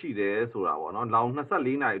က်ခြင်းရှိတယ်ဆိုတာပေါ့နော်လောင်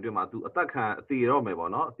24နာရီအတွင်းမှာသူအသက်ခံအသေးတော့မယ်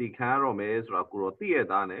ပေါ့နော်အသေးခံရတော့မယ်ဆိုတာကိုတော့သိရ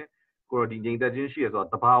တာနဲ့ကိုတော့ဒီငြိမ်သက်ခြင်းရှိရဆိုတော့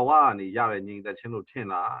တဘာဝကနေရတဲ့ငြိမ်သက်ခြင်းလို့ထင်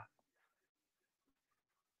လား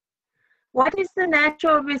What is the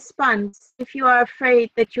natural response if you are afraid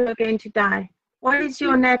that you are going to die? What is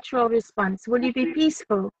your natural response? Will you be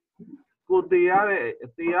peaceful? ကိုသိ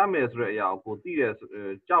ရမယ်ဆိုတဲ့အရာကိုသိရ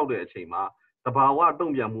ကြောက်တဲ့အချိန်မှာတဘာဝ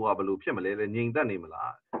တုံ့ပြန်မှုကဘယ်လိုဖြစ်မလဲငြိမ်သက်နေမ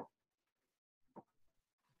လား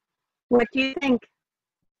What do you think?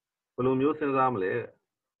 ဘယ်လိုမျိုးစဉ်းစားမလဲ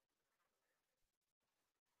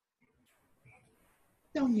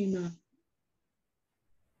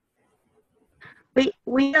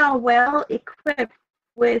We are well equipped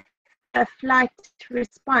with a flight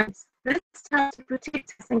response. This helps to protect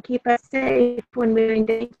us and keep us safe when we're in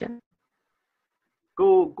danger.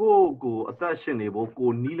 ကိုအသက်ရှင်နေဖို့ကို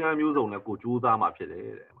နီးလန်းမျိုးစုံနဲ့ကိုကြိုးစားမှာဖြစ်တယ်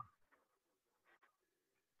တဲ့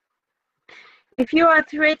If you are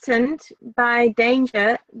threatened by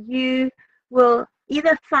danger, you will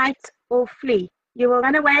either fight or flee. You will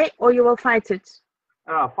run away or you will fight it.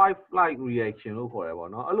 အဲ့ဒါ fight flight reaction လို့ခေါ်တယ်ပေါ့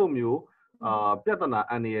နော်အဲ့လိုမျိုးပြဿနာ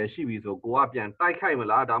အန္တရာယ်ရှိပြီဆိုကိုကပြန်တိုက်ခိုက်မ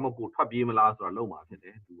လားဒါမှမဟုတ်ကိုထွက်ပြေးမလားဆိုတာလုံးမှာဖြစ်တ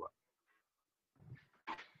ယ်သူက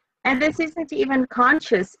And this isn't even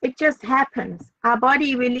conscious. It just happens. Our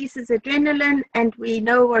body releases adrenaline and we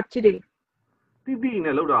know what to do. တိတိ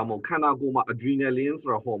နဲ့လောက်တာမဟုတ်ခန္ဓာကိုယ်မှာ adrenaline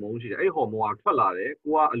ဆိုတာဟော်မုန်းရှိတယ်အဲ့ဟော်မုန်းကထွက်လာတယ်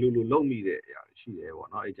ကိုကအလိုလိုလုံမိတဲ့အရာရှိတယ်ပေါ့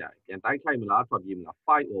နော်အဲ့ကြပြန်တိုက်ခိုက်မလားထွက်ပြေးမလား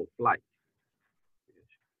fight or flight.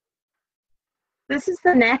 This is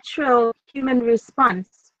the natural human response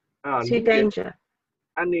to danger.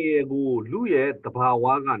 အနေကိုလူရဲ့သဘာဝ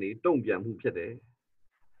ကနေတုံ့ပြန်မှုဖြစ်တယ်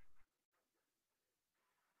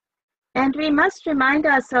And we must remind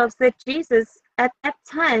ourselves that Jesus at that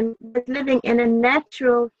time was living in a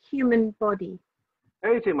natural human body.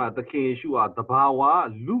 အဲ့ဒီအချိန်မှာသခင်ယေရှုဟာသဘာဝ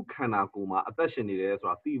လူခန္ဓာကိုယ်မှာအသက်ရှင်နေတယ်ဆို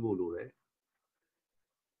တာသိဖို့လိုတယ်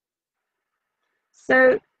So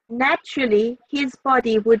naturally his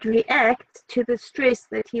body would react to the stress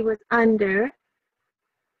that he was under.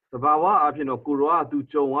 သဘာဝအဖြစ်တော့ကိုရောကသူ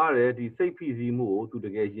ကြုံရတဲ့ဒီစိတ်ဖိစီးမှုကိုသူတ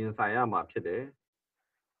ကယ်ရင်ဆိုင်ရမှာဖြစ်တယ်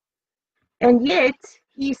And yet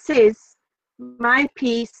he says, my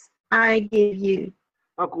peace I give you.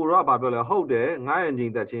 အကိုရောကဘာပြောလဲဟုတ်တယ်ငါရဲ့ငြိ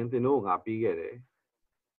မ်သက်ခြင်းသင်တို့ကငါပေးခဲ့တယ်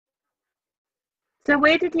So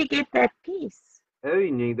where did he get that peace? အဲ့ဒီ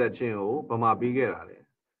ငြိမ်သက်ခြင်းကိုဘယ်မှာပေးခဲ့တာလဲ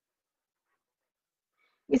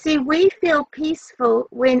You see, we feel peaceful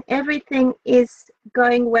when everything is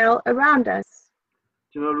going well around us.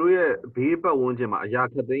 ကျွန်တော်တို့ရဲ့ဘေးပတ်ဝန်းကျင်မှာအရာ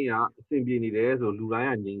ခက်သိမ်းရအဆင်ပြေနေတယ်ဆိုလူတိုင်း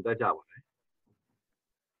ကငြိမ်သက်ကြပါတယ်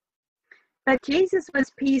But Jesus was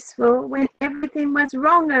peaceful when everything was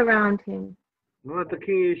wrong around him. နော်သခ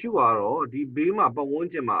င်ယေရှုကတော့ဒီဘေးမှာပတ်ဝန်း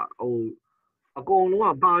ကျင်မှာအကုန်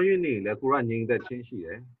လုံးကပါရင်းနေလေကိုကငြိမ်သက်ခြင်းရှိတ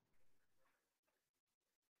ယ်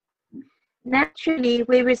Naturally,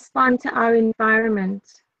 we respond to our environment.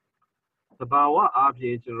 သဘာဝအပြ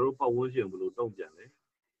င်ကျွန်တော်တို့ပတ်ဝန်းကျင်ဘယ်လိုတုံ့ပြန်လဲ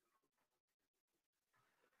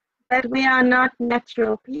But we are not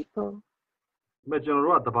natural people. မကျွန်တော်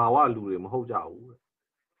တို့ကသဘာဝလူတွေမဟုတ်ကြဘူး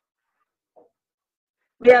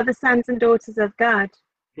We are the sons and daughters of God.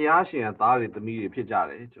 ဖျားရှင်ကသားတွေသမီးတွေဖြစ်ကြ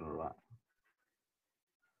တယ်ကျွန်တော်တို့က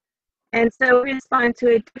And so we respond to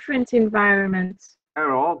a different environment. အဲ့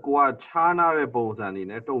တော့ကိုကခြားနာတဲ့ပုံစံနေ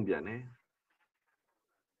နဲ့တုံ့ပြန်တယ်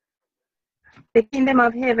The kingdom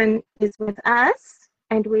of heaven is with us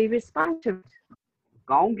and we respond to it.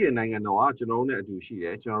 ကောင်းကင်နိုင်ငံတော်ကကျွန်တော်တို့နဲ့အတူရှိတ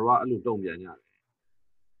ယ်ကျွန်တော်တို့ကအဲ့လိုတုံ့ပြန်ကြတယ်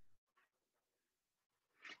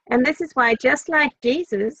And this is why, just like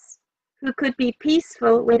Jesus, who could be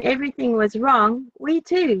peaceful when everything was wrong, we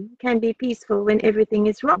too can be peaceful when everything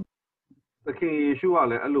is wrong. သခင်ယေရှုက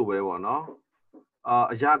လည်းအဲ့လိုပဲပေါ့နော်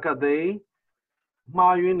အရာကသိ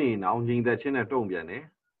မှားယွင်းနေအောင်ညီသက်ချင်းနဲ့တုံ့ပြန်တယ်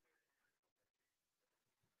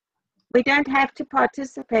We don't have to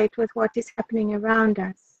participate with what is happening around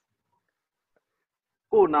us.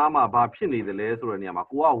 ကိုယ်နားမှာဘာဖြစ်နေသလဲဆိုတဲ့နေရာမှာ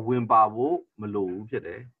ကိုကဝင်ပါဖို့မလိုဘူးဖြစ်တ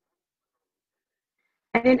ယ်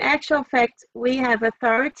And in actual fact, we have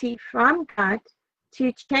authority from God to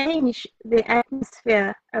change the atmosphere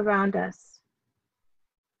around us.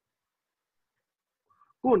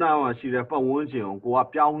 ကိုယ်နားမှာရှိတဲ့ပတ်ဝန်းကျင်ကိုက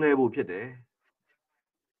ပြောင်းလဲဖို့ဖြစ်တယ်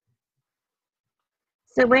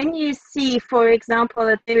So when you see, for example,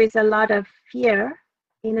 that there is a lot of fear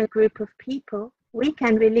in a group of people, we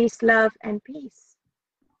can release love and peace.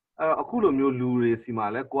 အခုလိုမျိုးလူတွေစီမှာ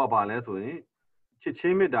လဲကိုကဘာလဲဆိုရင်ချစ်ချ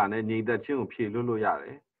င်းမေတ္တာနဲ့ညီသက်ချင်းကိုဖြည့်လွတ်လို့ရတ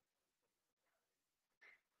ယ်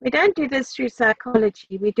We don't do this through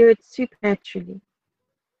psychology, we do it supernaturally.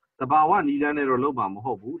 သဘာဝနီးလန်းနဲ့တော့လုပ်မှာမ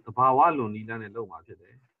ဟုတ်ဘူးသဘာဝလွန်နီးလန်းနဲ့လုပ်မှာဖြစ်တ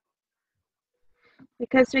ယ်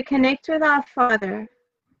Because we connect with our Father.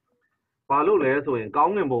 ဘာလို့လဲဆိုရင်ကော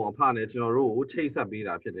င်းကင်ဘုံအဖနဲ့ကျွန်တော်တို့ကိုချိတ်ဆက်ပေး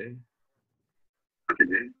တာဖြစ်တယ်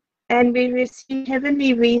And we receive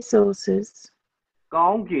heavenly resources. ကော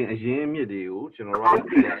င်းကင်အရင်းအမြစ်တွေကိုကျွန်တော်တို့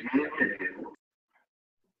က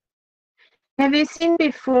Have you seen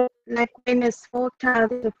before, like when a small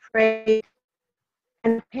child is afraid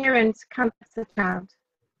and the parents comfort the child?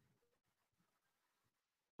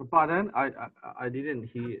 Pardon? I didn't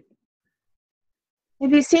hear it.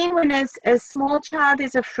 Have you seen when a small child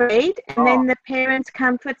is afraid and then the parents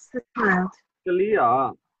comforts the child? ကလေး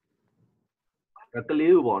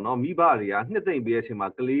ကိုပေါ့နော်မိဘတွေကနှစ်သိမ့်ပေးတဲ့အချိန်မှာ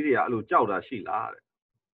ကလေးတွေကအဲ့လိုကြောက်တာရှိလားတဲ့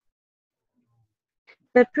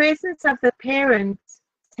The presence of the parents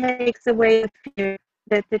takes away the fear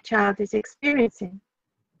that the child is experiencing.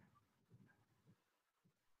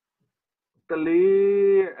 က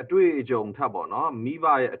လေးအတွေ့အကြုံထပ်ပေါ့နော်မိဘ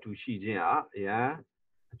ရဲ့အတူရှိခြင်းကအရန်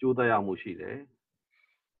အကျိုးသက်ရောက်မှုရှိတယ်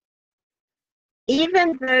Even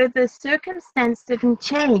though the circumstance didn't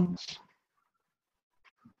change.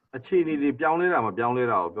 အခြေအနေတွေပြောင်းလဲတာမပြောင်းလဲ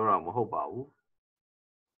တာကိုပြောတာမဟုတ်ပါဘူး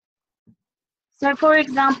So for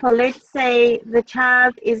example, let's say the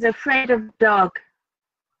child is afraid of dog.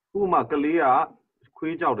 ဥပမာကလေးက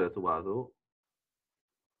ခွေးကြောက်တယ်ဆိုပါစို့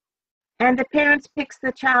And the parents picks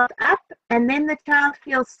the child up and then the child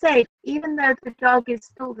feels safe even though the dog is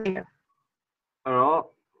still there. အဲ့တော့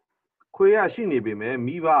ခွေးရရှိနေပေမဲ့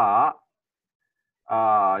မိဘက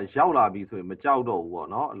ရောက်လာပြီဆိုရင်မကြောက်တော့ဘူးပေါ့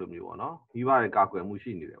နော်အဲ့လိုမျိုးပေါ့နော်မိဘရဲ့ကာကွယ်မှု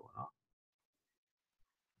ရှိနေတယ်ပေါ့နော်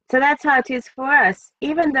So that's how it is for us.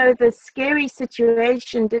 Even though the scary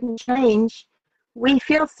situation didn't change, we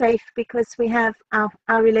feel safe because we have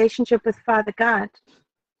our relationship with Father God.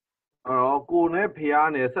 အဲ့တော့ကိုနဲ့ဖះ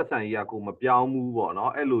နဲ့ဆက်ဆံရေးကကိုမပြောင်းဘူးပေါ့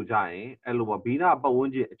နော်အဲ့လိုကြရင်အဲ့လိုပေါ့ဘီနာပတ်ဝ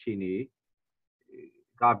န်းကျင်အခြေအနေ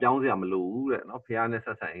ကပြောင်းစရာမလိုဘူးတဲ့နော်ဖះနဲ့ဆ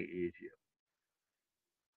က်ဆံရေးအရေးကြီးတယ်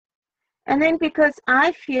And then because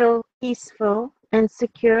I feel peaceful and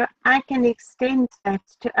secure, I can extend that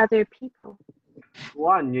to other people.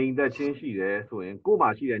 ကိုကငြိမ်သက်ခြင်းရှိတယ်ဆိုရင်ကို့မှာ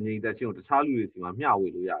ရှိတဲ့ငြိမ်သက်ခြင်းကိုတခြားလူတွေစီမှာမျှဝေ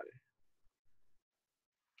လို့ရတယ်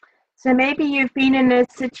So maybe you've been in a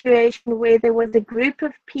situation where there was a group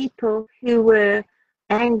of people who were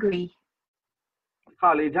angry.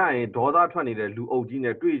 ခါလေကြရင်ဒေါသထွက်နေတဲ့လူအုပ်ကြီး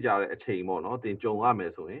နဲ့တွေ့ကြတဲ့အချိန်ပေါ့နော်သင်ကြုံရမ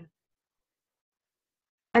ယ်ဆိုရင်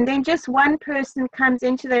And then just one person comes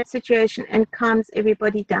into that situation and calms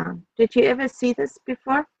everybody down. Did you ever see this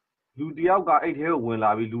before? လူတယောက်ကအဲ့ထဲကိုဝင်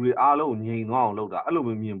လာပြီးလူတွေအားလုံးငြိမ်သွားအောင်လုပ်တာအဲ့လို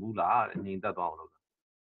မမြင်ဘူးလားတဲ့ငြိမ်သက်သွားအောင်လုပ်တာ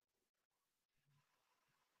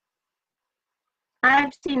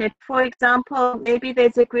I've seen it. For example, maybe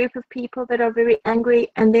there's a group of people that are very angry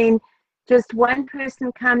and then just one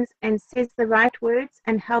person comes and says the right words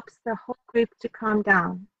and helps the whole group to calm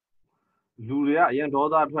down. လူတွေကအရင်ဒေါ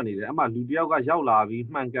သထွက်နေတယ်အမှလူတယောက်ကရောက်လာပြီး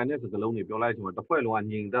မှန်ကန်တဲ့စကားလုံးတွေပြောလိုက်ချိန်မှာတစ်ဖွဲ့လုံးက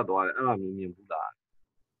ငြိမ်သက်သွားတယ်အဲ့လိုမျိုးမြင်ဘူးလား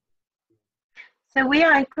So we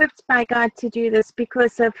are equipped by God to do this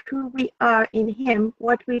because of who we are in Him.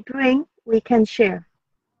 What we bring, we can share.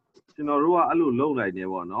 ကျွန်တော်တို့ကအဲ့လိုလုပ်နိုင်တယ်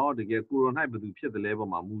ပေါ့နော်တကယ်ကိုရိုနိုင်ဘယ်သူဖြစ်တယ်လဲ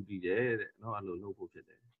ပေါ်မှာမူတည်တယ်တဲ့နော်အဲ့လိုလုပ်ဖို့ဖြစ်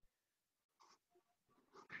တယ်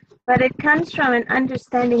But it comes from an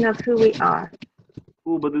understanding of who we are.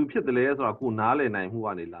 ကိုဘယ်သူဖြစ်တယ်လဲဆိုတာကိုနားလည်နိုင်မှုက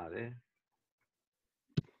နေလာတယ်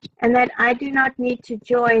And that I do not need to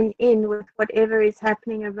join in with whatever is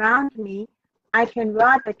happening around me. I can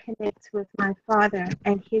rather connect with my Father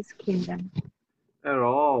and His kingdom. အဲ့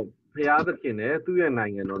တော့ဖျားသခင်နဲ့သူ့ရဲ့နို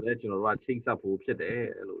င်ငံတော်နဲ့ကျွန်တော်တို့ကချိတ်ဆက်ဖို့ဖြစ်တယ်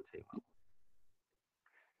အဲ့လိုအချိန်ပါ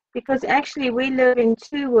Because actually we live in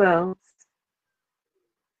two worlds.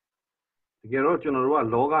 တကယ်တော့ကျွန်တော်တို့က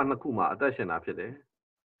လောကနှစ်ခုမှာအသက်ရှင်တာဖြစ်တယ်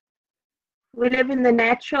We live in the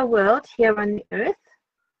natural world here on the earth.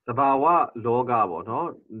 သဘာဝလောကပေါ့နော်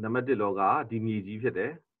နံပါတ်1လောကဒီမြေကြီးဖြစ်တ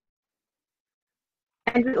ယ်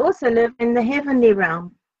And we also live in the heavenly realm.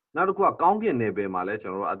 နောက်တစ်ခုကကောင်းကင်နယ်ပယ်မှာလည်းကျွ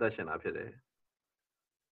န်တော်တို့အသက်ရှင်တာဖြစ်တယ်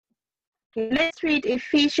Okay, let's read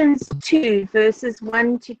Ephesians 2 verses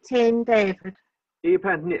 1 to 10, David. အေဖ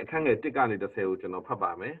က်2အခန်းငယ်1ကနေ10ကိုကျွန်တော်ဖတ်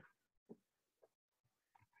ပါမယ်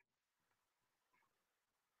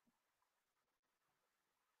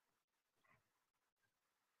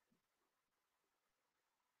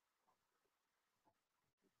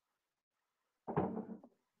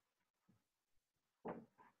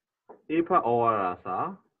အေဖက်ဩဝါဒစာ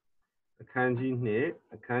အခန်းကြီး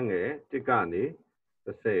2အခန်းငယ်1ကနေ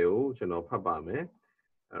10ကိုကျွန်တော်ဖတ်ပါမယ်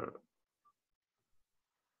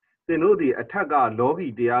သင်တို့သည်အထက်ကလောကီ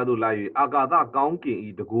တရားသို့လိုက်၍အာကာသကောင်းကင်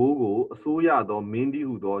၏တကိုးကိုအစိုးရသောမင်းတည်း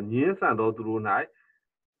ဟုသောညှင်းဆန်သောသူတို့၌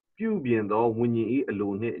ပြုပြင်သောဝိညာဉ်၏အ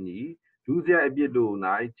လိုနှင့်အညီဒုစရိုက်အပြစ်တို့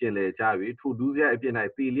၌ကျင်လည်ကြ၍ထိုဒုစရိုက်အပြစ်၌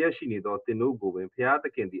သေလျက်ရှိနေသောသင်တို့ကိုပင်ဘုရားသ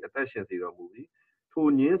ခင်သည်အသက်ရှင်စေတော်မူသည်ထို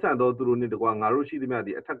ညှင်းဆန်သောသူတို့နှင့်တကွာငါတို့ရှိသမျှသ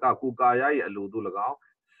ည်အထက်ကကိုယ်ကာယ၏အလိုသို့၎င်း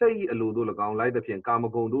စိတ်၏အလိုသို့၎င်းလိုက်သဖြင့်ကာမ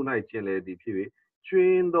ဂုဏ်တို့၌ကျင်လည်သည်ဖြစ်၍ကျွ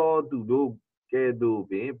င်းသောသူတို့ကဲ့သို့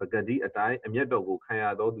ပင်ပဂတိအတိုင်းအမျက်တော်ကိုခံရ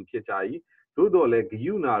သောသူဖြစ်ကြ၏သို့တော်လည်းဂ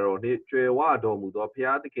ရုဏာတော်နှင့်ကြွယ်ဝတော်မူသောဘု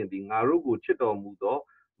ရားသခင်သည်ငါတို့ကိုချစ်တော်မူသော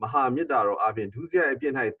မဟာမေတ္တာတော်အပြင်ဒုစရိုက်အပြ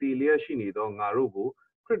စ်၌သေလျက်ရှိနေသောငါတို့ကို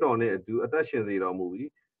ခရစ်တော်နှင့်အတူအသက်ရှင်စေတော်မူ၏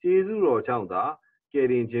ကျေးဇူးတော်ကြောင့်သာကယ်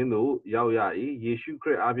တင်ခြင်းသို့ရောက်ရ၏ယေရှုခ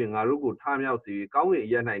ရစ်အပြင်ငါတို့ကိုထမြောက်စေ၍ကောင်းကင်အ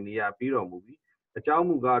ရပ်၌နေရာပေးတော်မူ၏အကြောင်း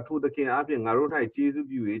မူကားထိုသခင်အပြင်ငါတို့၌ကျေးဇူး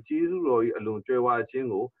ပြု၍ကျေးဇူးတော်၏အလွန်ကြွယ်ဝခြင်း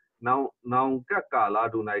ကိုနောင်ကပ်ကာလ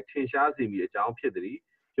တို့၌ထင်ရှားစေမည်အကြောင်းဖြစ်သည်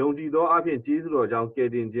ယုံကြည်သောအပြင်ကျေးဇူးတော်ကြောင့်ကယ်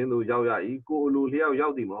တင်ခြင်းသို့ရောက်ရ၏ကိုယ်အလိုလျောက်ရော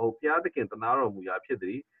က်သည်မဟုတ်ဘုရားသခင်သနာတော်မူရာဖြစ်သ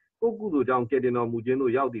ည်ကိုယ်ကုသိုလ်ကြောင့်ကယ်တင်တော်မူခြင်း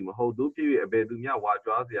သို့ရောက်သည်မဟုတ်သို့ဖြစ်၍အဘယ်သူမျှဝါ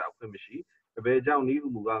ကြွားစရာအခွင့်မရှိအဘယ်ကြောင့်နည်းဟု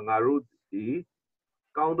မူကားငါတို့သည်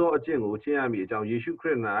ကောင်းသောအကျင့်ကိုကျင့်ရမည်အကြောင်းယေရှုခရ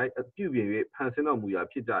စ်၌အပြုပြင်၍ဖန်ဆင်းတော်မူရာ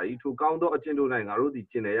ဖြစ်ကြ၏ထိုကောင်းသောအကျင့်တို့၌ငါတို့သည်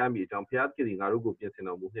ကျင့်ရမည်အကြောင်းဘုရားသခင်သည်ငါတို့ကိုပြင်ဆင်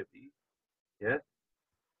တော်မူနှင့်ပြီ Yes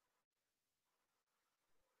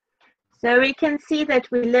So we can see that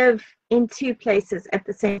we live in two places at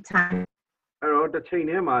the same time. အဲ့တော့တစ်ချိန်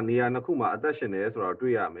တည်းမှာနေရာနှစ်ခုမှာအသက်ရှင်နေဆိုတော့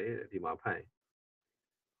တွေ့ရမယ်ဒီမှာဖတ်ရင်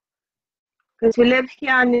Because we live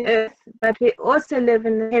here on the earth, but we also live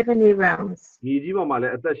in the heavenly realms. မြေကြီးပေါ်မှာလ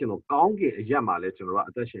ည်းအသက်ရှင်လို့ကောင်းကင်အရပ်မှာလည်းကျွန်တော်တို့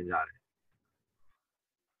အသက်ရှင်ကြတယ်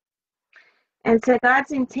And so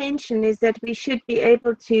God's intention is that we should be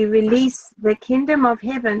able to release the kingdom of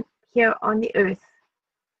heaven here on the earth.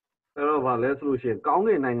 အဲ့တော့ဗာလဲဆိုလို့ရှိရင်ကောင်းက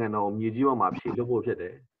င်နိုင်ငံတော်မြေကြီးပေါ်မှာဖြည့်လို့ဖို့ဖြစ်တ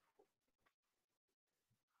ယ်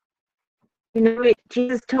You know,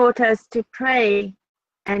 Jesus taught us to pray,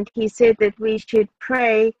 and he said that we should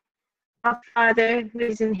pray, Our Father who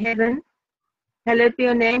is in heaven, hallowed be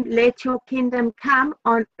your name, let your kingdom come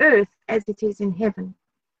on earth as it is in heaven.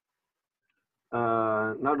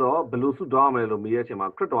 နောက်တော့ဘယ်လိုဆုတောင်းရမလဲလို့မေးတဲ့အချိန်မှာ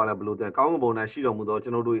ခရစ်တော်ကလည်းဘယ်လိုတဲ့ကောင်းကင်ဘုံ၌ရှိတော်မူသောကျွ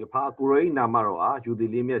န်တော်တို့၏အဖကိုရိနာမတော်အားယူသ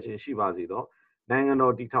ည်လေးမြတ်ခြင်းရှိပါစေသောနိုင်ငံ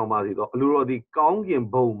တော်တည်ထောင်ပါစေသောအလိုတော်သည်ကောင်းကင်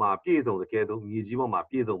ဘုံမှာပြည့်စုံတဲ့ကဲ့သို့မြေကြီးပေါ်မှာ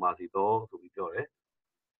ပြည့်စုံပါစေသောဆိုပြီးပြောတယ်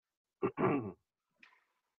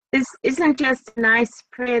This isn't just a nice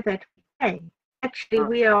prayer that we pray. Actually,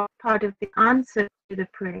 we are part of the answer to the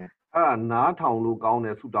prayer. အဲ့ဒါနားထောင်လို့ကောင်း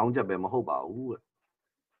တဲ့ဆုတောင်းချက်ပဲမဟုတ်ပါဘူး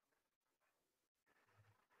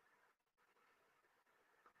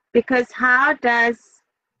Because how does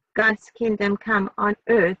God's kingdom come on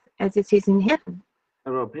earth as it is in heaven?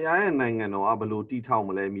 အဲ့တော့ဘုရားရဲ့နိုင်ငံတော်ကဘယ်လိုတည်ထောင်မ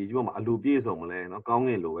လဲမြေကြီးပေါ်မှာအလိုပြည့်စုံမလဲเนาะကောင်းက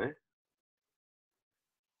င်လိုပဲ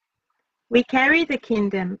We carry the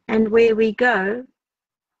kingdom, and where we go,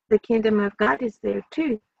 the kingdom of God is there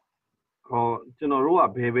too. ဟောကျွန်တော်တို့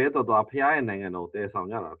ကဘယ်ပဲတော်တော်ဘုရားရဲ့နိုင်ငံတော်တည်ဆောင်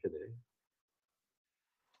ကြတာဖြစ်တယ်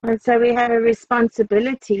And so we have a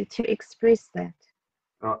responsibility to express that.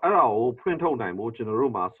 အဲ့ဒါကိုဖွင့်ထုတ်နိုင်ဖို့ကျွန်တော်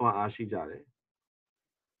တို့မှာစွမ်းအားရှိကြတယ်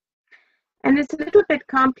And it's a little bit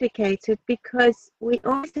complicated because we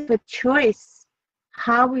always have a choice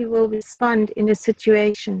how we will respond in a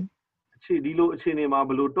situation. ဒီလိုအခြေအနေမှာဘ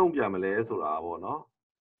ယ်လိုတုံ့ပြန်မလဲဆိုတာပေါ့နော်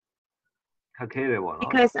ခက်ခဲတယ်ပေါ့နော်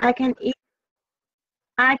Because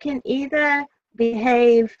I can either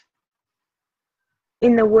behave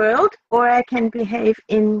in the world or I can behave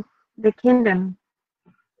in the kingdom.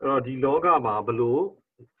 အဲ့တော့ဒီလောကမှာဘယ်လို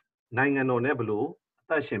နိုင်ငံတော်နဲ့ဘယ်လိုအ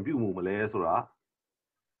သက်ရှင်ပြုမှုမလဲဆိုတာ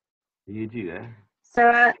အရေးကြီးတယ်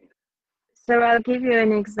So I'll give you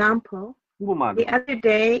an example. ဥပမာ The other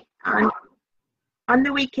day on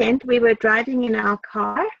the weekend we were driving in our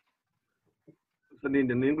car. စနေ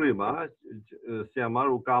နေ့မှာဆီယမ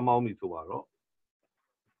တို့ကားမောင်းပြီဆိုပါတော့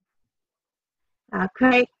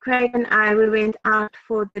Craig and I, we went out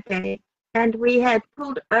for the day, and we had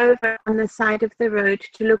pulled over on the side of the road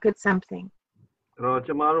to look at something. တော့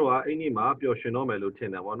ကျမတို့ကအဲ့ဒီမှာပျော်ရွှင်တော့မယ်လို့ထ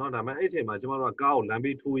င်တယ်ပေါ့နော်ဒါပေမဲ့အဲ့ဒီအချိန်မှာကျမတို့ကကားကိုလမ်း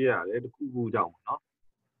ဘေးထိုးရတယ်တခုခုကြောင့်ပေါ့နော်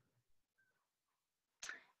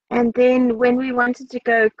And then when we wanted to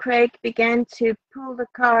go, Craig began to pull the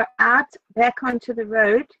car out back onto the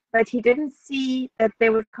road, but he didn't see that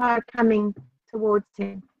there was a car coming towards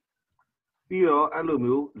him. ပြီးတော့အဲ့လို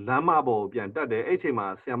မျိုးလမ်းမပေါ်ပြန်တက်တယ်အဲ့ချိန်မှာ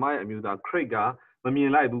ဆရာမရဲ့အမျိုးသား Craig ကမမြ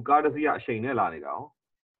င်လိုက်ဘူးကားတစ်စီးကအရှိန်နဲ့လာနေတာ哦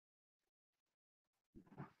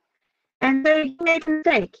And so he made a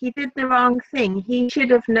mistake. He did the wrong thing. He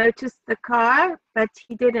should have noticed the car, but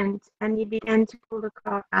he didn't, and he began to pull the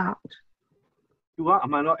car out. သူကအ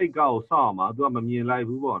မှန်တော့အဲ့ကားကိုစောင့်အောင်မှာသူကမမြင်လိုက်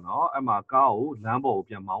ဘူးပေါ့နော်အဲ့မှာကားကိုလမ်းပေါ်ကို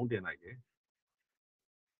ပြန်မောင်းတင်လိုက်တယ်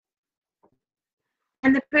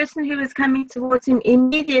And the person who was coming towards him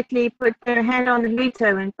immediately put their hand on the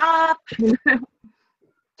hooter and pop.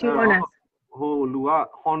 Do you want us? ဟိုလူက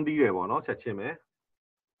Honda ရယ်ပေါ့နော်ချက်ချင်းပဲ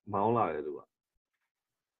မောင်းလာတယ်သူက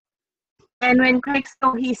And when Craig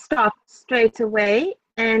saw, he stopped straight away,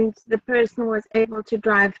 and the person was able to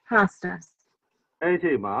drive past us. အဲ့ဒီအ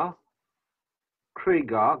ချိန်မှာ Craig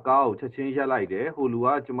ကကားကိုချက်ချင်းရပ်လိုက်တယ်ဟိုလူက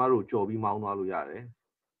ကျမတို့ကြော်ပြီးမောင်းသွားလို့ရတယ်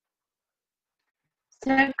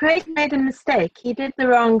So Craig made a mistake. He did the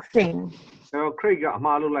wrong thing. အဲ့တော့ Craig ကအ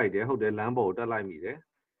မှားလုပ်လိုက်တယ်ဟုတ်တယ်လမ်းပေါ်ကိုတက်လိုက်မိတယ်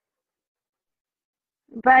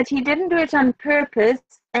But he didn't do it on purpose,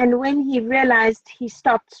 and when he realized, he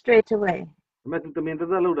stopped straight away. ဒါပေမဲ့သူတမင်သ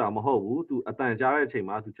က်လုပ်တာမဟုတ်ဘူးသူအတန်ကြားတဲ့အချိန်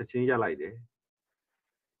မှာသူချက်ချင်းရပ်လိုက်တယ်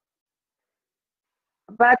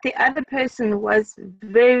But the other person was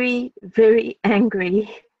very, very angry.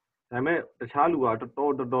 ဒါပေမဲ့တခြားလူကတော်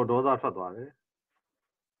တော်ဒေါသထွက်သွားတယ်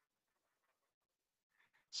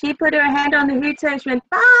She put her hand on the hooter and went,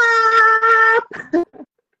 pop!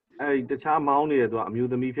 အဲ့ဒီတခြားမောင်းနေတဲ့သူကအမျိုး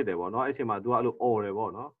သမီးဖြစ်တယ်ပေါ့နော်အဲ့အချိန်မှာသူကအဲ့လိုអော်တယ်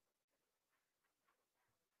ပေါ့နော်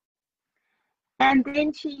And then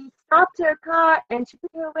she stopped her car and she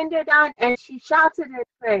put her window down and she shouted at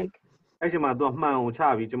Craig. အဲ့အချိန်မှာသူကမှန်အောင်ချ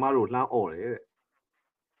ပြီးကျမတို့လှမ်းអော်တယ်တဲ့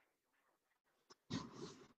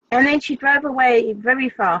And then she drove away very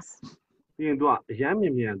fast. ပြီးရင်သူကအရမ်းမြ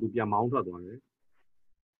င်မြန်သူပြန်မောင်းထွက်သွားတယ်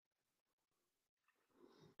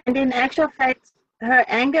And in actual fact, her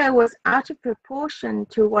anger was out of proportion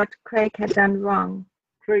to what Craig had done wrong.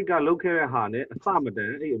 Craig ကလုပ်ခဲ့တဲ့ဟာနဲ့အစမတ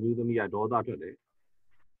န်အဲ့အမျိုးသမီးကဒေါသထွက်တယ်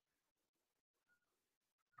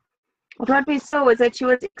What we saw was that she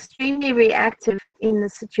was extremely reactive in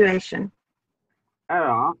the situation. အဲ့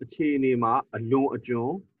ဒါအခြေအနေမှာအလွန်အကျွံ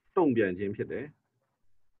တုံ့ပြန်ခြင်းဖြစ်တယ်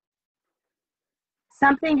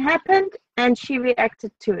Something happened and she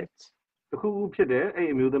reacted to it. တခုခုဖြစ်တယ်အဲ့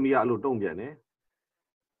အမျိုးသမီးကအဲ့လိုတုံ့ပြန်တယ်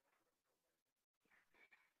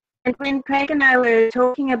And when Craig and I were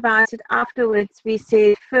talking about it afterwards, we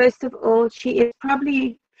said, first of all, she is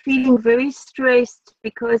probably feeling very stressed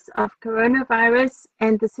because of coronavirus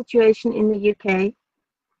and the situation in the UK.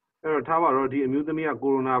 အဲ့တော့ထားပါတော့ဒီအမျိုးသမီးက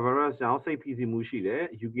ကိုရိုနာဗိုင်းရပ်စ်ကြောင့်စိတ်ဖိစီးမှုရှိတယ်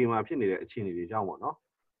UK မှာဖြစ်နေတဲ့အခြေအနေတွေကြောင့်ပေါ့နော်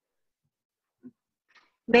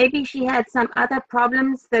Maybe she had some other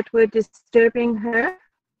problems that were disturbing her.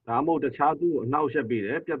 ဒါမှမဟုတ်တခြားသူ့ကိုအနှောက်အယှက်ပေးတ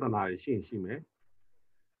ယ်ပြဿနာတွေရှိမယ်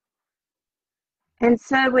And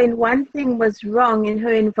so when one thing was wrong in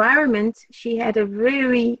her environment, she had a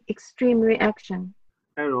very extreme reaction.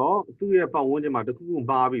 အဲ့တော့သူ့ရဲ့ပတ်ဝန်းကျင်မှာတခုခု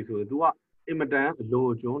မှားပြီဆိုရင်သူကအင်မတန်အလွန်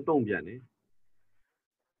အကျွံတုံ့ပြန်တယ်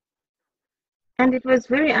And it was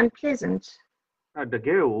very unpleasant. အဲ့တက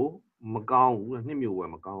ယ်ကိုမကောင်းဘူးနှစ်မျိုးပဲ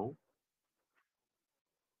မကောင်း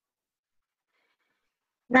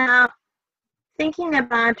Now, thinking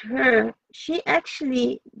about her, she actually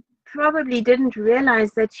probably didn't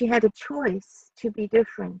realize that she had a choice to be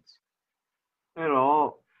different. အဲ့တော့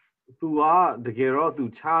သူကတကယ်တော့သူ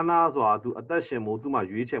ခြားနာစွာသူအသက်ရှင်မှုသူ့မှာ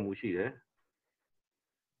ရွေးချယ်မှုရှိတယ်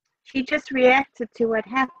She just reacted to what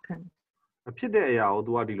happened. ဖြစ်တဲ့အရာကို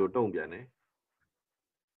သူကဒီလိုတုံ့ပြန်တယ်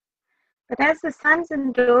But as the sons and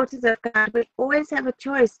daughters of God, we always have a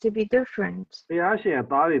choice to be different. ဘုရားရှင်ရဲ့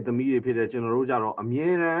သားတွေသမီးတွေဖြစ်တဲ့ကျွန်တော်တို့ကြတော့အမြဲ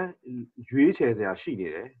တမ်းရွေးချယ်စရာရှိနေ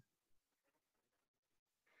တယ်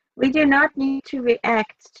We do not need to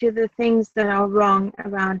react to the things that are wrong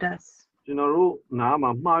around us. ကျွန်တော်တို့နား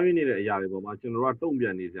မှာမှားယွင်းနေတဲ့အရာတွေပေါ်မှာကျွန်တော်တို့ကတုံ့ပြ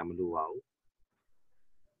န်နေစရာမလိုပါဘူး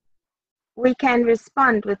We can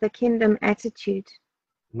respond with a kingdom attitude.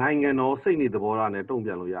 နိုင်ငံတော်စိတ်နေသဘောထားနဲ့တုံ့ပြ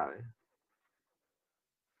န်လို့ရတယ်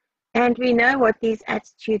And we know what these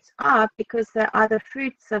attitudes are because they are the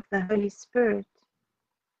fruits of the Holy Spirit.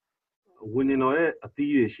 ဝိညာဉ်တော်ရဲ့အ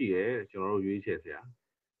သီးတွေရှိတယ်ကျွန်တော်တို့ရွေးချယ်စရာ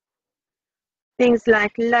Things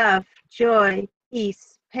like love, joy,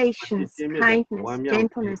 peace, patience, kindness,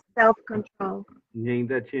 gentleness, self-control. ငြိမ်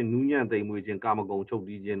သက်ခြင်းနူးညံ့သိမ်မွေ့ခြင်းကာမဂုဏ်ချုပ်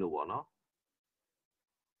တီးခြင်းတို့ပေါ့နော်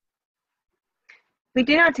We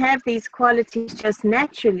do not have these qualities just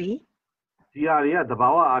naturally. ဒီဟာတွေကသဘာ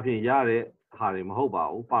ဝအဖြစ်ရတဲ့ဟာတွေမဟုတ်ပါ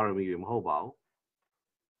ဘူးပါရမီတွေမဟုတ်ပါဘူး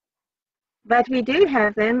But we do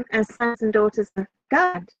have them as sons and daughters of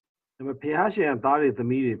God. ဒါပေမဲ့ဘုရားရှင်ရဲ့သားတွေသ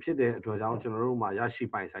မီးတွေဖြစ်တဲ့အတွက်ကြောင့်ကျွန်တော်တို့မှာရရှိ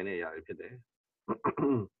ပိုင်ဆိုင်တဲ့အရာတွေဖြစ်တယ်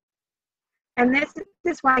And this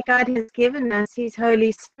is why God has given us His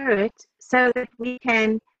Holy Spirit so that we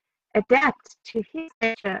can adapt to His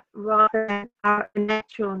nature rather than our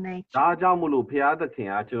natural nature. ဒါကြောင့်မို့လို့ဘုရားသခင်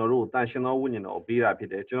ကကျွန်တော်တို့တန်ရှင်သောဝိညာဉ်တော်ကိုပေးတာဖြစ်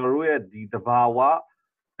တယ်ကျွန်တော်တို့ရဲ့ဒီသဘာဝ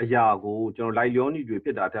အရာကိုကျွန်တော်လိုက်လျောညီတွေဖြ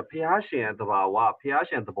စ်တာတဲ့ဘုရားရှင်ရဲ့သဘာဝဘုရား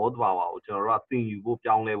ရှင်သဘောသဘာဝကိုကျွန်တော်တို့ကသင်ယူဖို့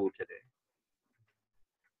ပြောင်းလဲဖို့ဖြစ်တယ်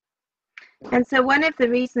And so one of the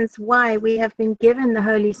reasons why we have been given the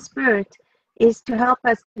Holy Spirit is to help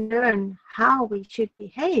us to learn how we should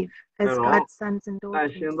behave as God's sons and တန်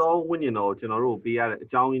daughters. ရှင်သောဝိညာဉ်တော်ကိုကျွန်တော်တို့ပေးရတဲ့အ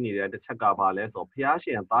ကြောင်းရင်းနေတဲ့တစ်ချက်ကပါလဲဆိုတော့ဘုရားရှ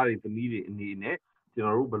င်ရဲ့သားတွေသမီးတွေအနေနဲ့ကျွန်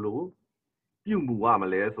တော်တို့ဘယ်လိုပြုမှုရမ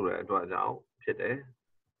လဲဆိုတဲ့အတွက်ကြောင့်ဖြစ်တယ်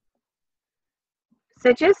So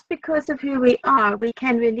just because of who we are, we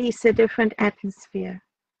can release a different atmosphere.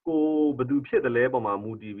 ကိုဘယ်သူဖြစ်တယ်လဲပုံမှာ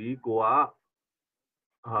မူတည်ပြီးကိုက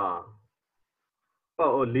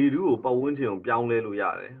ပေါ့လေလူကိုပတ်ဝန်းကျင်ကိုပြောင်းလဲလို့ရ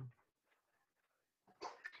တယ်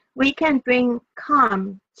We can bring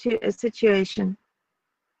calm to a situation.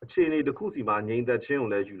 အခြေအနေတစ်ခုစီမှာငြိမ်သက်ခြင်းကို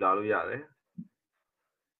လည်းယူလာလို့ရတယ်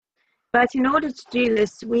But in order to do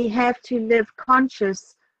this, we have to live conscious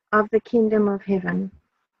of the kingdom of heaven.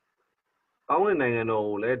 ကောင်းတဲ့နိုင်ငံတော်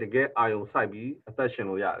ကိုလည်းတကယ်အာရုံစိုက်ပြီးအသက်ရှင်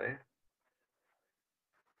လို့ရတယ်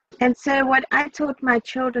And so what I taught my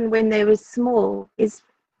children when they were small is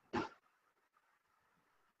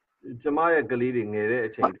ကျမရဲ့ကလေးတွေငယ်တဲ့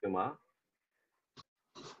အချိန်အတွင်းမှာ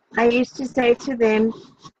I used to say to them,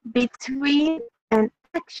 between an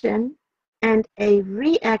action and a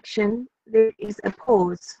reaction, there is a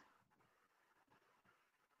pause.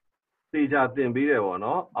 တေချာသင်ပေးတယ်ပေါ့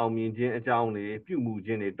နော်အောင်မြင်ခြင်းအကြောင်းတွေပြုမှုခြ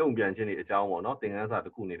င်းတွေတုံ့ပြန်ခြင်းတွေအကြောင်းပေါ့နော်သင်ခန်းစာတ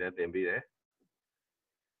စ်ခုအနေနဲ့သင်ပေးတယ်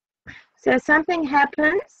So something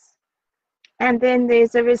happens, and then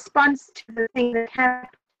there's a response to the thing that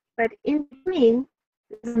happened. But in between,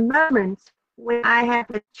 there's a moment where I have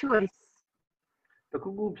a choice. တစ်ခု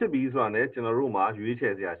ခုဖြစ်ပြီးဆိုတာနဲ့ကျွန်တော်တို့မှာရွေးချ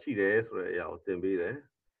ယ်စရာရှိတယ်ဆိုတဲ့အရာကိုသင်ပေးတယ်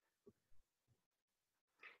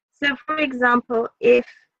So for example, if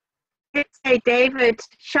let's say David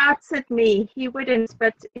shouts at me, he wouldn't,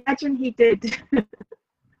 but imagine he did.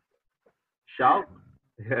 shout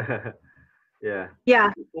yeah Yeah,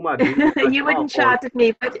 ဥပမာဒီ you wouldn't shout at me,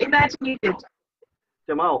 but imagine you did.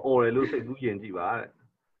 ကျမကိုអော်တယ်လို့စိတ်ကူးယဉ်ကြည့်ပါတဲ့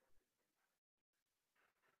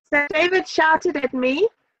So David shouted at me,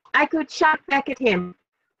 I could shout back at him.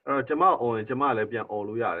 အဲ့တော့ကျမអော်ရင်ကျမလည်းပြန်អော်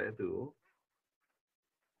လို့ရတယ်သူကို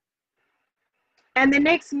And the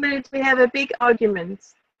next minute we have a big argument.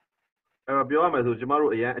 အဲ့တော့ပြောရမယ်ဆိုကျမ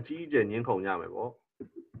တို့အရန်အကြီးအကျယ်ညှင်းခုန်ကြမယ်ပေါ့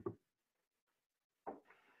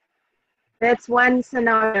That's one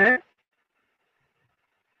scenario.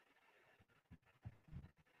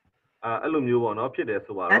 အဲ့လိုမျိုးပေါ့နော်ဖြစ်တယ်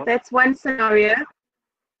ဆိုပါတော့ That's one scenario.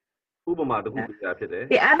 ဥပမာတစ်ခုပြရဖြစ်တယ်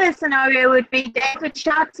The other scenario would be David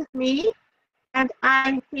shouts at me and I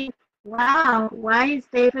think, wow, why is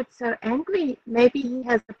David so angry? Maybe he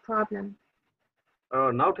has a problem. အဲ့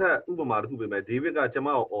တော့နောက်ထပ်ဥပမာတစ်ခုပြမယ်ဒေးဗစ်ကကျမ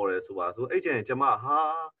ကိုអော်တယ်ဆိုပါဆိုအဲ့ကျရင်ကျမဟာ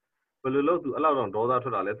ဘယ်လိုလုပ်သူအဲ့လောက်တော့ဒေါသထွ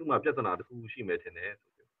က်တာလဲသူ့မှာပြဿနာတစ်ခုရှိမယ်ထင်တယ်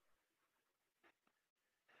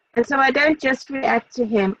And so I don't just react to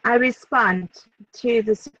him, I respond to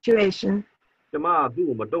the situation. ကျမကသူ့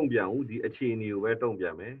ကိုမတုံ့ပြန်ဘူးဒီအခြေအနေကိုပဲတုံ့ပြ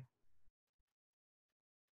န်မယ်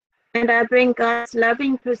And I bring God's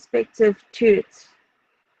loving perspective to it.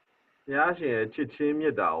 ဘုရားရှင်ရဲ့ချစ်ချင်းမြ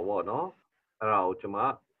တ်တာကိုပေါ့နော်အဲ့ဒါကိုကျမ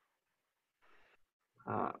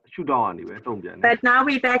ရှုထောင့်ကနေပဲတုံ့ပြန်တယ် But now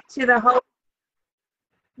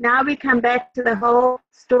we come back to the whole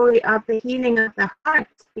story of the healing of the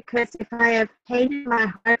heart, because if I have pain in my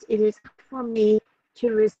heart, it is hard for me to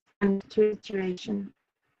respond to situation.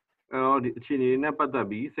 အဲ့တော့ဒီအခြေအနေနဲ့ပတ်သက်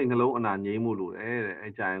ပြီးစိတ်နှလုံးအနာငြိမ်းမှုလို့တဲ့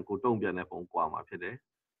အဲ့ကြရင်ကိုတုံ့ပြန်တဲ့ပုံကွာမှာဖြစ်တယ်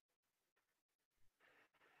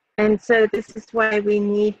And so this is why we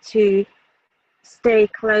need to stay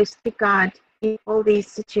close to God in all these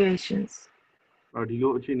situations. အဲ့တော့ဒီ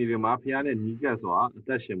လိုအခြေအနေတွေမှာဘုရားနဲ့ညီကပ်စွာအသ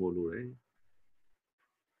က်ရှင်ဖို့လိုတယ်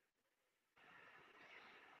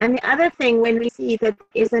And the other thing, when we see that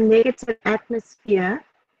there is a negative atmosphere,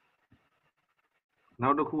 နော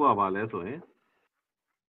က်တစ်ခုကပါလဲဆိုရင်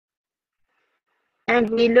and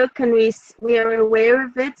we look and we are aware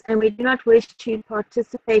of it and we do not wish to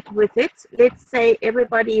participate with it. Let's say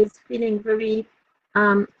everybody is feeling very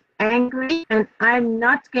angry and I'm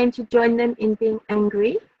not going to join them in being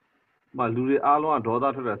angry. မလူတွေအားလုံးကဒေါသ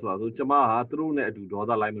ထွက်တယ်ဆိုတာဆိုကျမဟာသူတို့နဲ့အတူဒေါ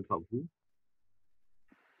သလိုက်မထွက်ဘူး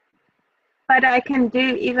But I can do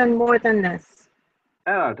even more than this.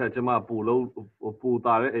 အဲ့ဒါထက်ကျွန်မပို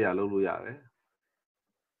တာတဲ့အရာလုပ်လို့ရတယ်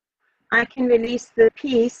I can release the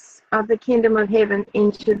peace of the kingdom of heaven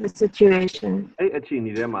into the situation. အဲ့အခြေအ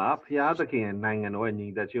နေထဲမှာဘုရားသခင်ရဲ့နိုင်ငံတော်ရဲ့ညီ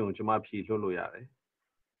သက်ခြင်းကိုကျွန်မဖြည့်လွှတ်လို့ရတယ်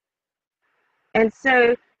And so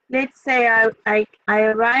let's say I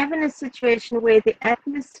arrive in a situation where the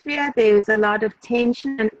atmosphere, there's a lot of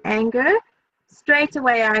tension and anger. Straight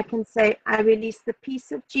away I can say, I release the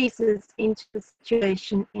peace of Jesus into the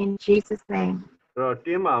situation in Jesus' name. အဲ့တော့တ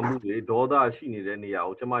င်းမာမှုတွေဒေါသရှိနေတဲ့နေရာ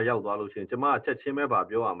ကိုကျွန်မရောက်သွားလို့ရှိရင်ကျွန်မချက်ချင်းပဲ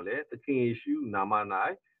ပြောရမလဲသခင်ယေရှုနာမ၌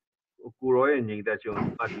ကိုရောရဲ့ညီသက်ခြင်း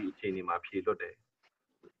ကိုဒီအခြေအနေမှာဖြည့်လွှတ်တယ်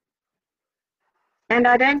And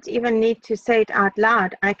I don't even need to say it out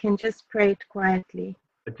loud. I can just pray it quietly.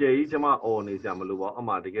 အကျေကြီးကျွန်မအော်နေစရာမလိုပါဘူးအ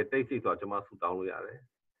မှတကယ်တိတ်ဆိတ်စွာကျွန်မဆူတောင်းလို့ရတယ်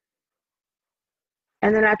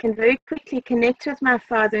And then I can very quickly connect with my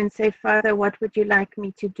Father and say, Father, what would you like me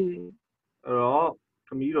to do? အဲ့တော့ခ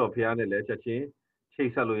မီးတော်ဖခင်နဲ့လည်းချက်ချင်းချိ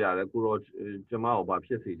တ်ဆက်လို့ရတယ်ကိုရောကျွန်မကိုဘာ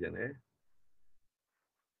ဖြစ်စေချင်လဲ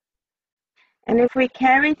And if we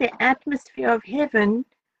carry the atmosphere of heaven,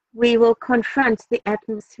 we will confront the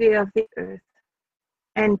atmosphere of the earth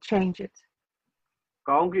and change it.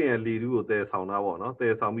 ကောင်းကင်ရဲ့လေထုကိုတည်ဆောင်တာပေါ့နော်တ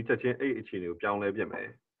ည်ဆောင်ပြီးချက်ချင်းအဲ့အခြေအနေကိုပြောင်းလဲပြမယ်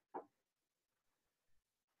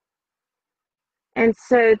And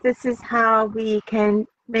so this is how we can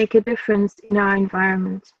make a difference in our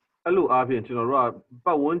environment. အဲ့လိုအားဖြင့်ကျွန်တော်တို့ကပ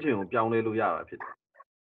တ်ဝန်းကျင်ကိုပြောင်းလဲလို့ရတာဖြစ်တယ်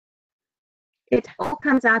It all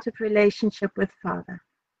comes out of relationship with Father.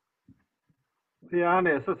 ဖခင်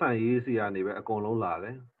နဲ့ဆက်ဆံရေးစီကနေပဲအကုန်လုံးလာတ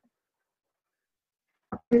ယ်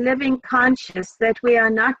Living conscious that we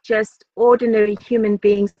are not just ordinary human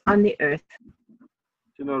beings on the earth,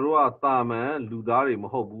 ကျွန်တော်တို့ကတာမန်လူသားတွေမ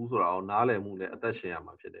ဟုတ်ဘူးဆိုတာကိုနားလည်မှုနဲ့အသက်ရှင်ရ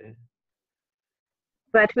မှာဖြစ်တယ်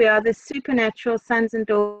but we are the supernatural sons and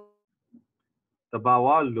daughters. တဘာဝ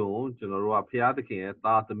လုံးကျွန်တော်တို့ကဖခင်သခင်ရဲ့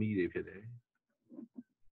သားသမီးတွေဖြစ်တယ်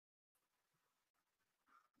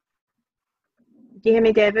Do you hear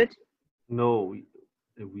me, David? No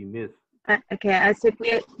we miss Okay, I said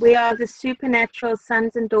we are the supernatural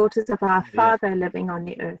sons and daughters of our Father living on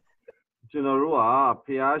the earth. ကျွန်တော်တို့ကဖခ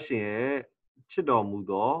င်ရှင်ရဲ့ချစ်တော်မူ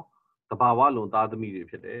သောတဘာဝလုံးသားသမီးတွေ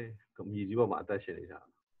ဖြစ်တယ်မြေကြီးပေါ်မှာအသက်ရှင်နေကြ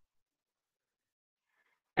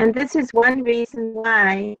And this is one reason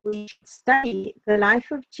why we should study the life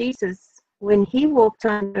of Jesus when he walked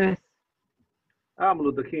on earth. အဲ့မ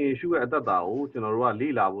လို့သခင်ယေရှုရဲ့အသက်တာကိုကျွန်တော်တို့က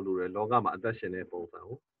လေ့လာဖို့လိုတယ်လောကမှာအသက်ရှင်တဲ့ပုံစံ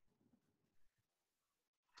ကို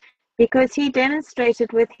Because he demonstrated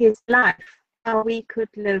with his life how we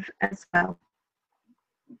could live as well.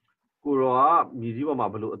 ကိုရောကမြေကြီးပေါ်မှာ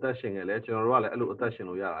ဘယ်လိုအသက်ရှင်ခဲ့လဲကျွန်တော်တို့ကလည်းအဲ့လိုအသက်ရှင်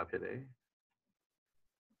လို့ရတာဖြစ်တယ်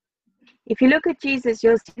If you look at Jesus,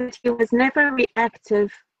 you'll see that he was never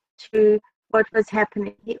reactive to what was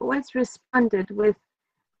happening. He always responded with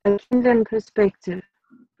a kingdom perspective.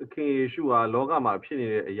 သခင်ယေရှုကလောကမှာဖြစ်နေ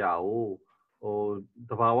တဲ့အရာကို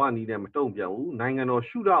တဘာဝနည်းနဲ့မတုံ့ပြန်ဘူးနိုင်ငံတော်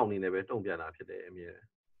ရှုထောင့်အနေနဲ့ပဲတုံ့ပြန်တာဖြစ်တယ်အမြဲ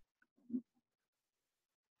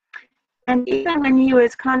And even when he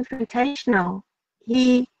was confrontational, he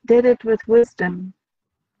did it with wisdom.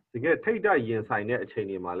 တကယ်ထိတ်တိုက်ရင်ဆိုင်တဲ့အချိန်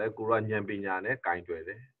တွေမှာလည်းကိုရောဉာဏ်ပညာနဲ့ကင်တွယ်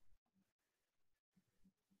တယ်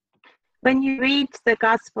When you read the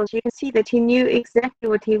Gospels, you can see that he knew exactly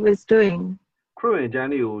what he was doing. ခရစ်ဝင်ကျမ်း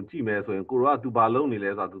တွေကိုကြည့်မယ်ဆိုရင်ကိုရောကသူဘာလုပ်နေ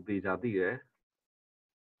လဲဆိုတာသူသိချာသိတယ်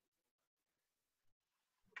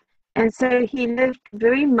And so he lived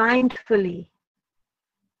very mindfully.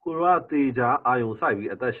 ကိုရောကသိချာအာယုံစိုက်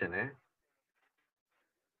ပြီးအသက်ရှင်တယ်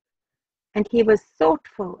And he was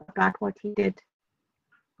thoughtful about what he did.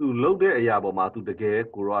 သူလုပ်တဲ့အရာပေါ်မှာသူတကယ်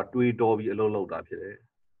ကိုရောကတွေးတောပြီးအလုပ်လုပ်တာဖြစ်တယ်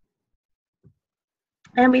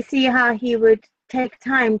And we see how he would take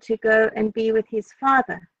time to go and be with his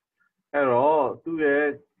father. အဲ့တော့သူရဲ့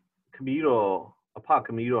ခမီးတော်အဖခ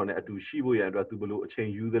မီးတော်နဲ့အတူရှိဖို့ရန်အတွက်သူဘယ်လိုအချိန်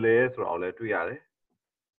ယူသလဲဆိုတာကိုလည်းတွေ့ရတယ်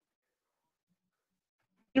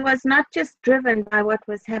He was not just driven by what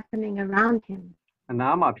was happening around him. အ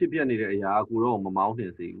နားမှာဖြစ်ပျက်နေတဲ့အရာကိုတော့မမောင်းတ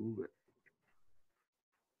င်စေဘူးပဲ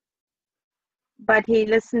But he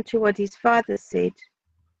listened to what his father said.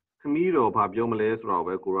 ခမီးတော်ဘာပြောမလဲဆိုတာကို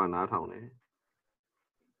ပဲကိုရောနားထောင်တယ်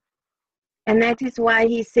And that is why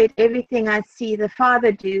he said, everything I see the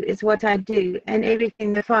Father do is what I do, and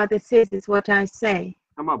everything the Father says is what I say.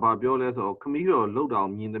 အမှဘာပြောလဲဆိုတော့ခမီးတော်လှုပ်တောင်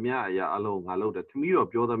မြင်သမျှအရာအလုံးငါလှုပ်တယ်ခမီးတော်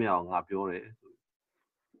ပြောသမျှကိုငါပြောတယ်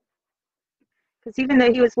Because even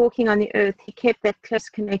though he was walking on the earth, he kept that close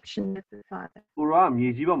connection with the Father. ကိုရောကမြေ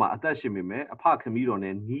ကြီးပေါ်မှာအသက်ရှင်ပေမဲ့အဖခမီးတော်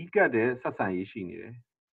နဲ့နီးကပ်တဲ့ဆက်ဆံရေးရှိနေတယ်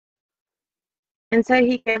And so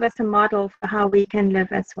he gave us a model for how we can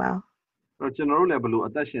live as well. တော့ကျွန်တော်တို့လည်းဘယ်လို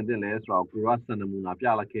အသက်ရှင်သင့်လဲဆိုတာကိုကိုရောစံနမူနာပြ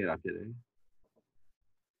လိုက်ခဲ့တာဖြစ်တယ်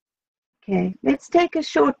Okay, let's take a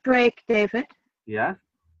short break, David. Yes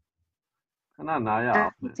ခဏနားရအော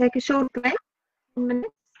င် We'll take a short break. 10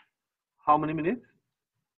 minutes. How many minutes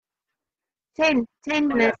 10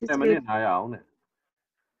 minutes is 10 good. minutes နားရအောင်နဲ့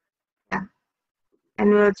And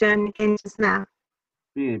we'll join again just now.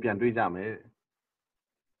 ပြီးရင်ပြန်တွေ့ကြမယ်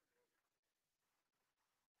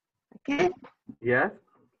Okay? Yes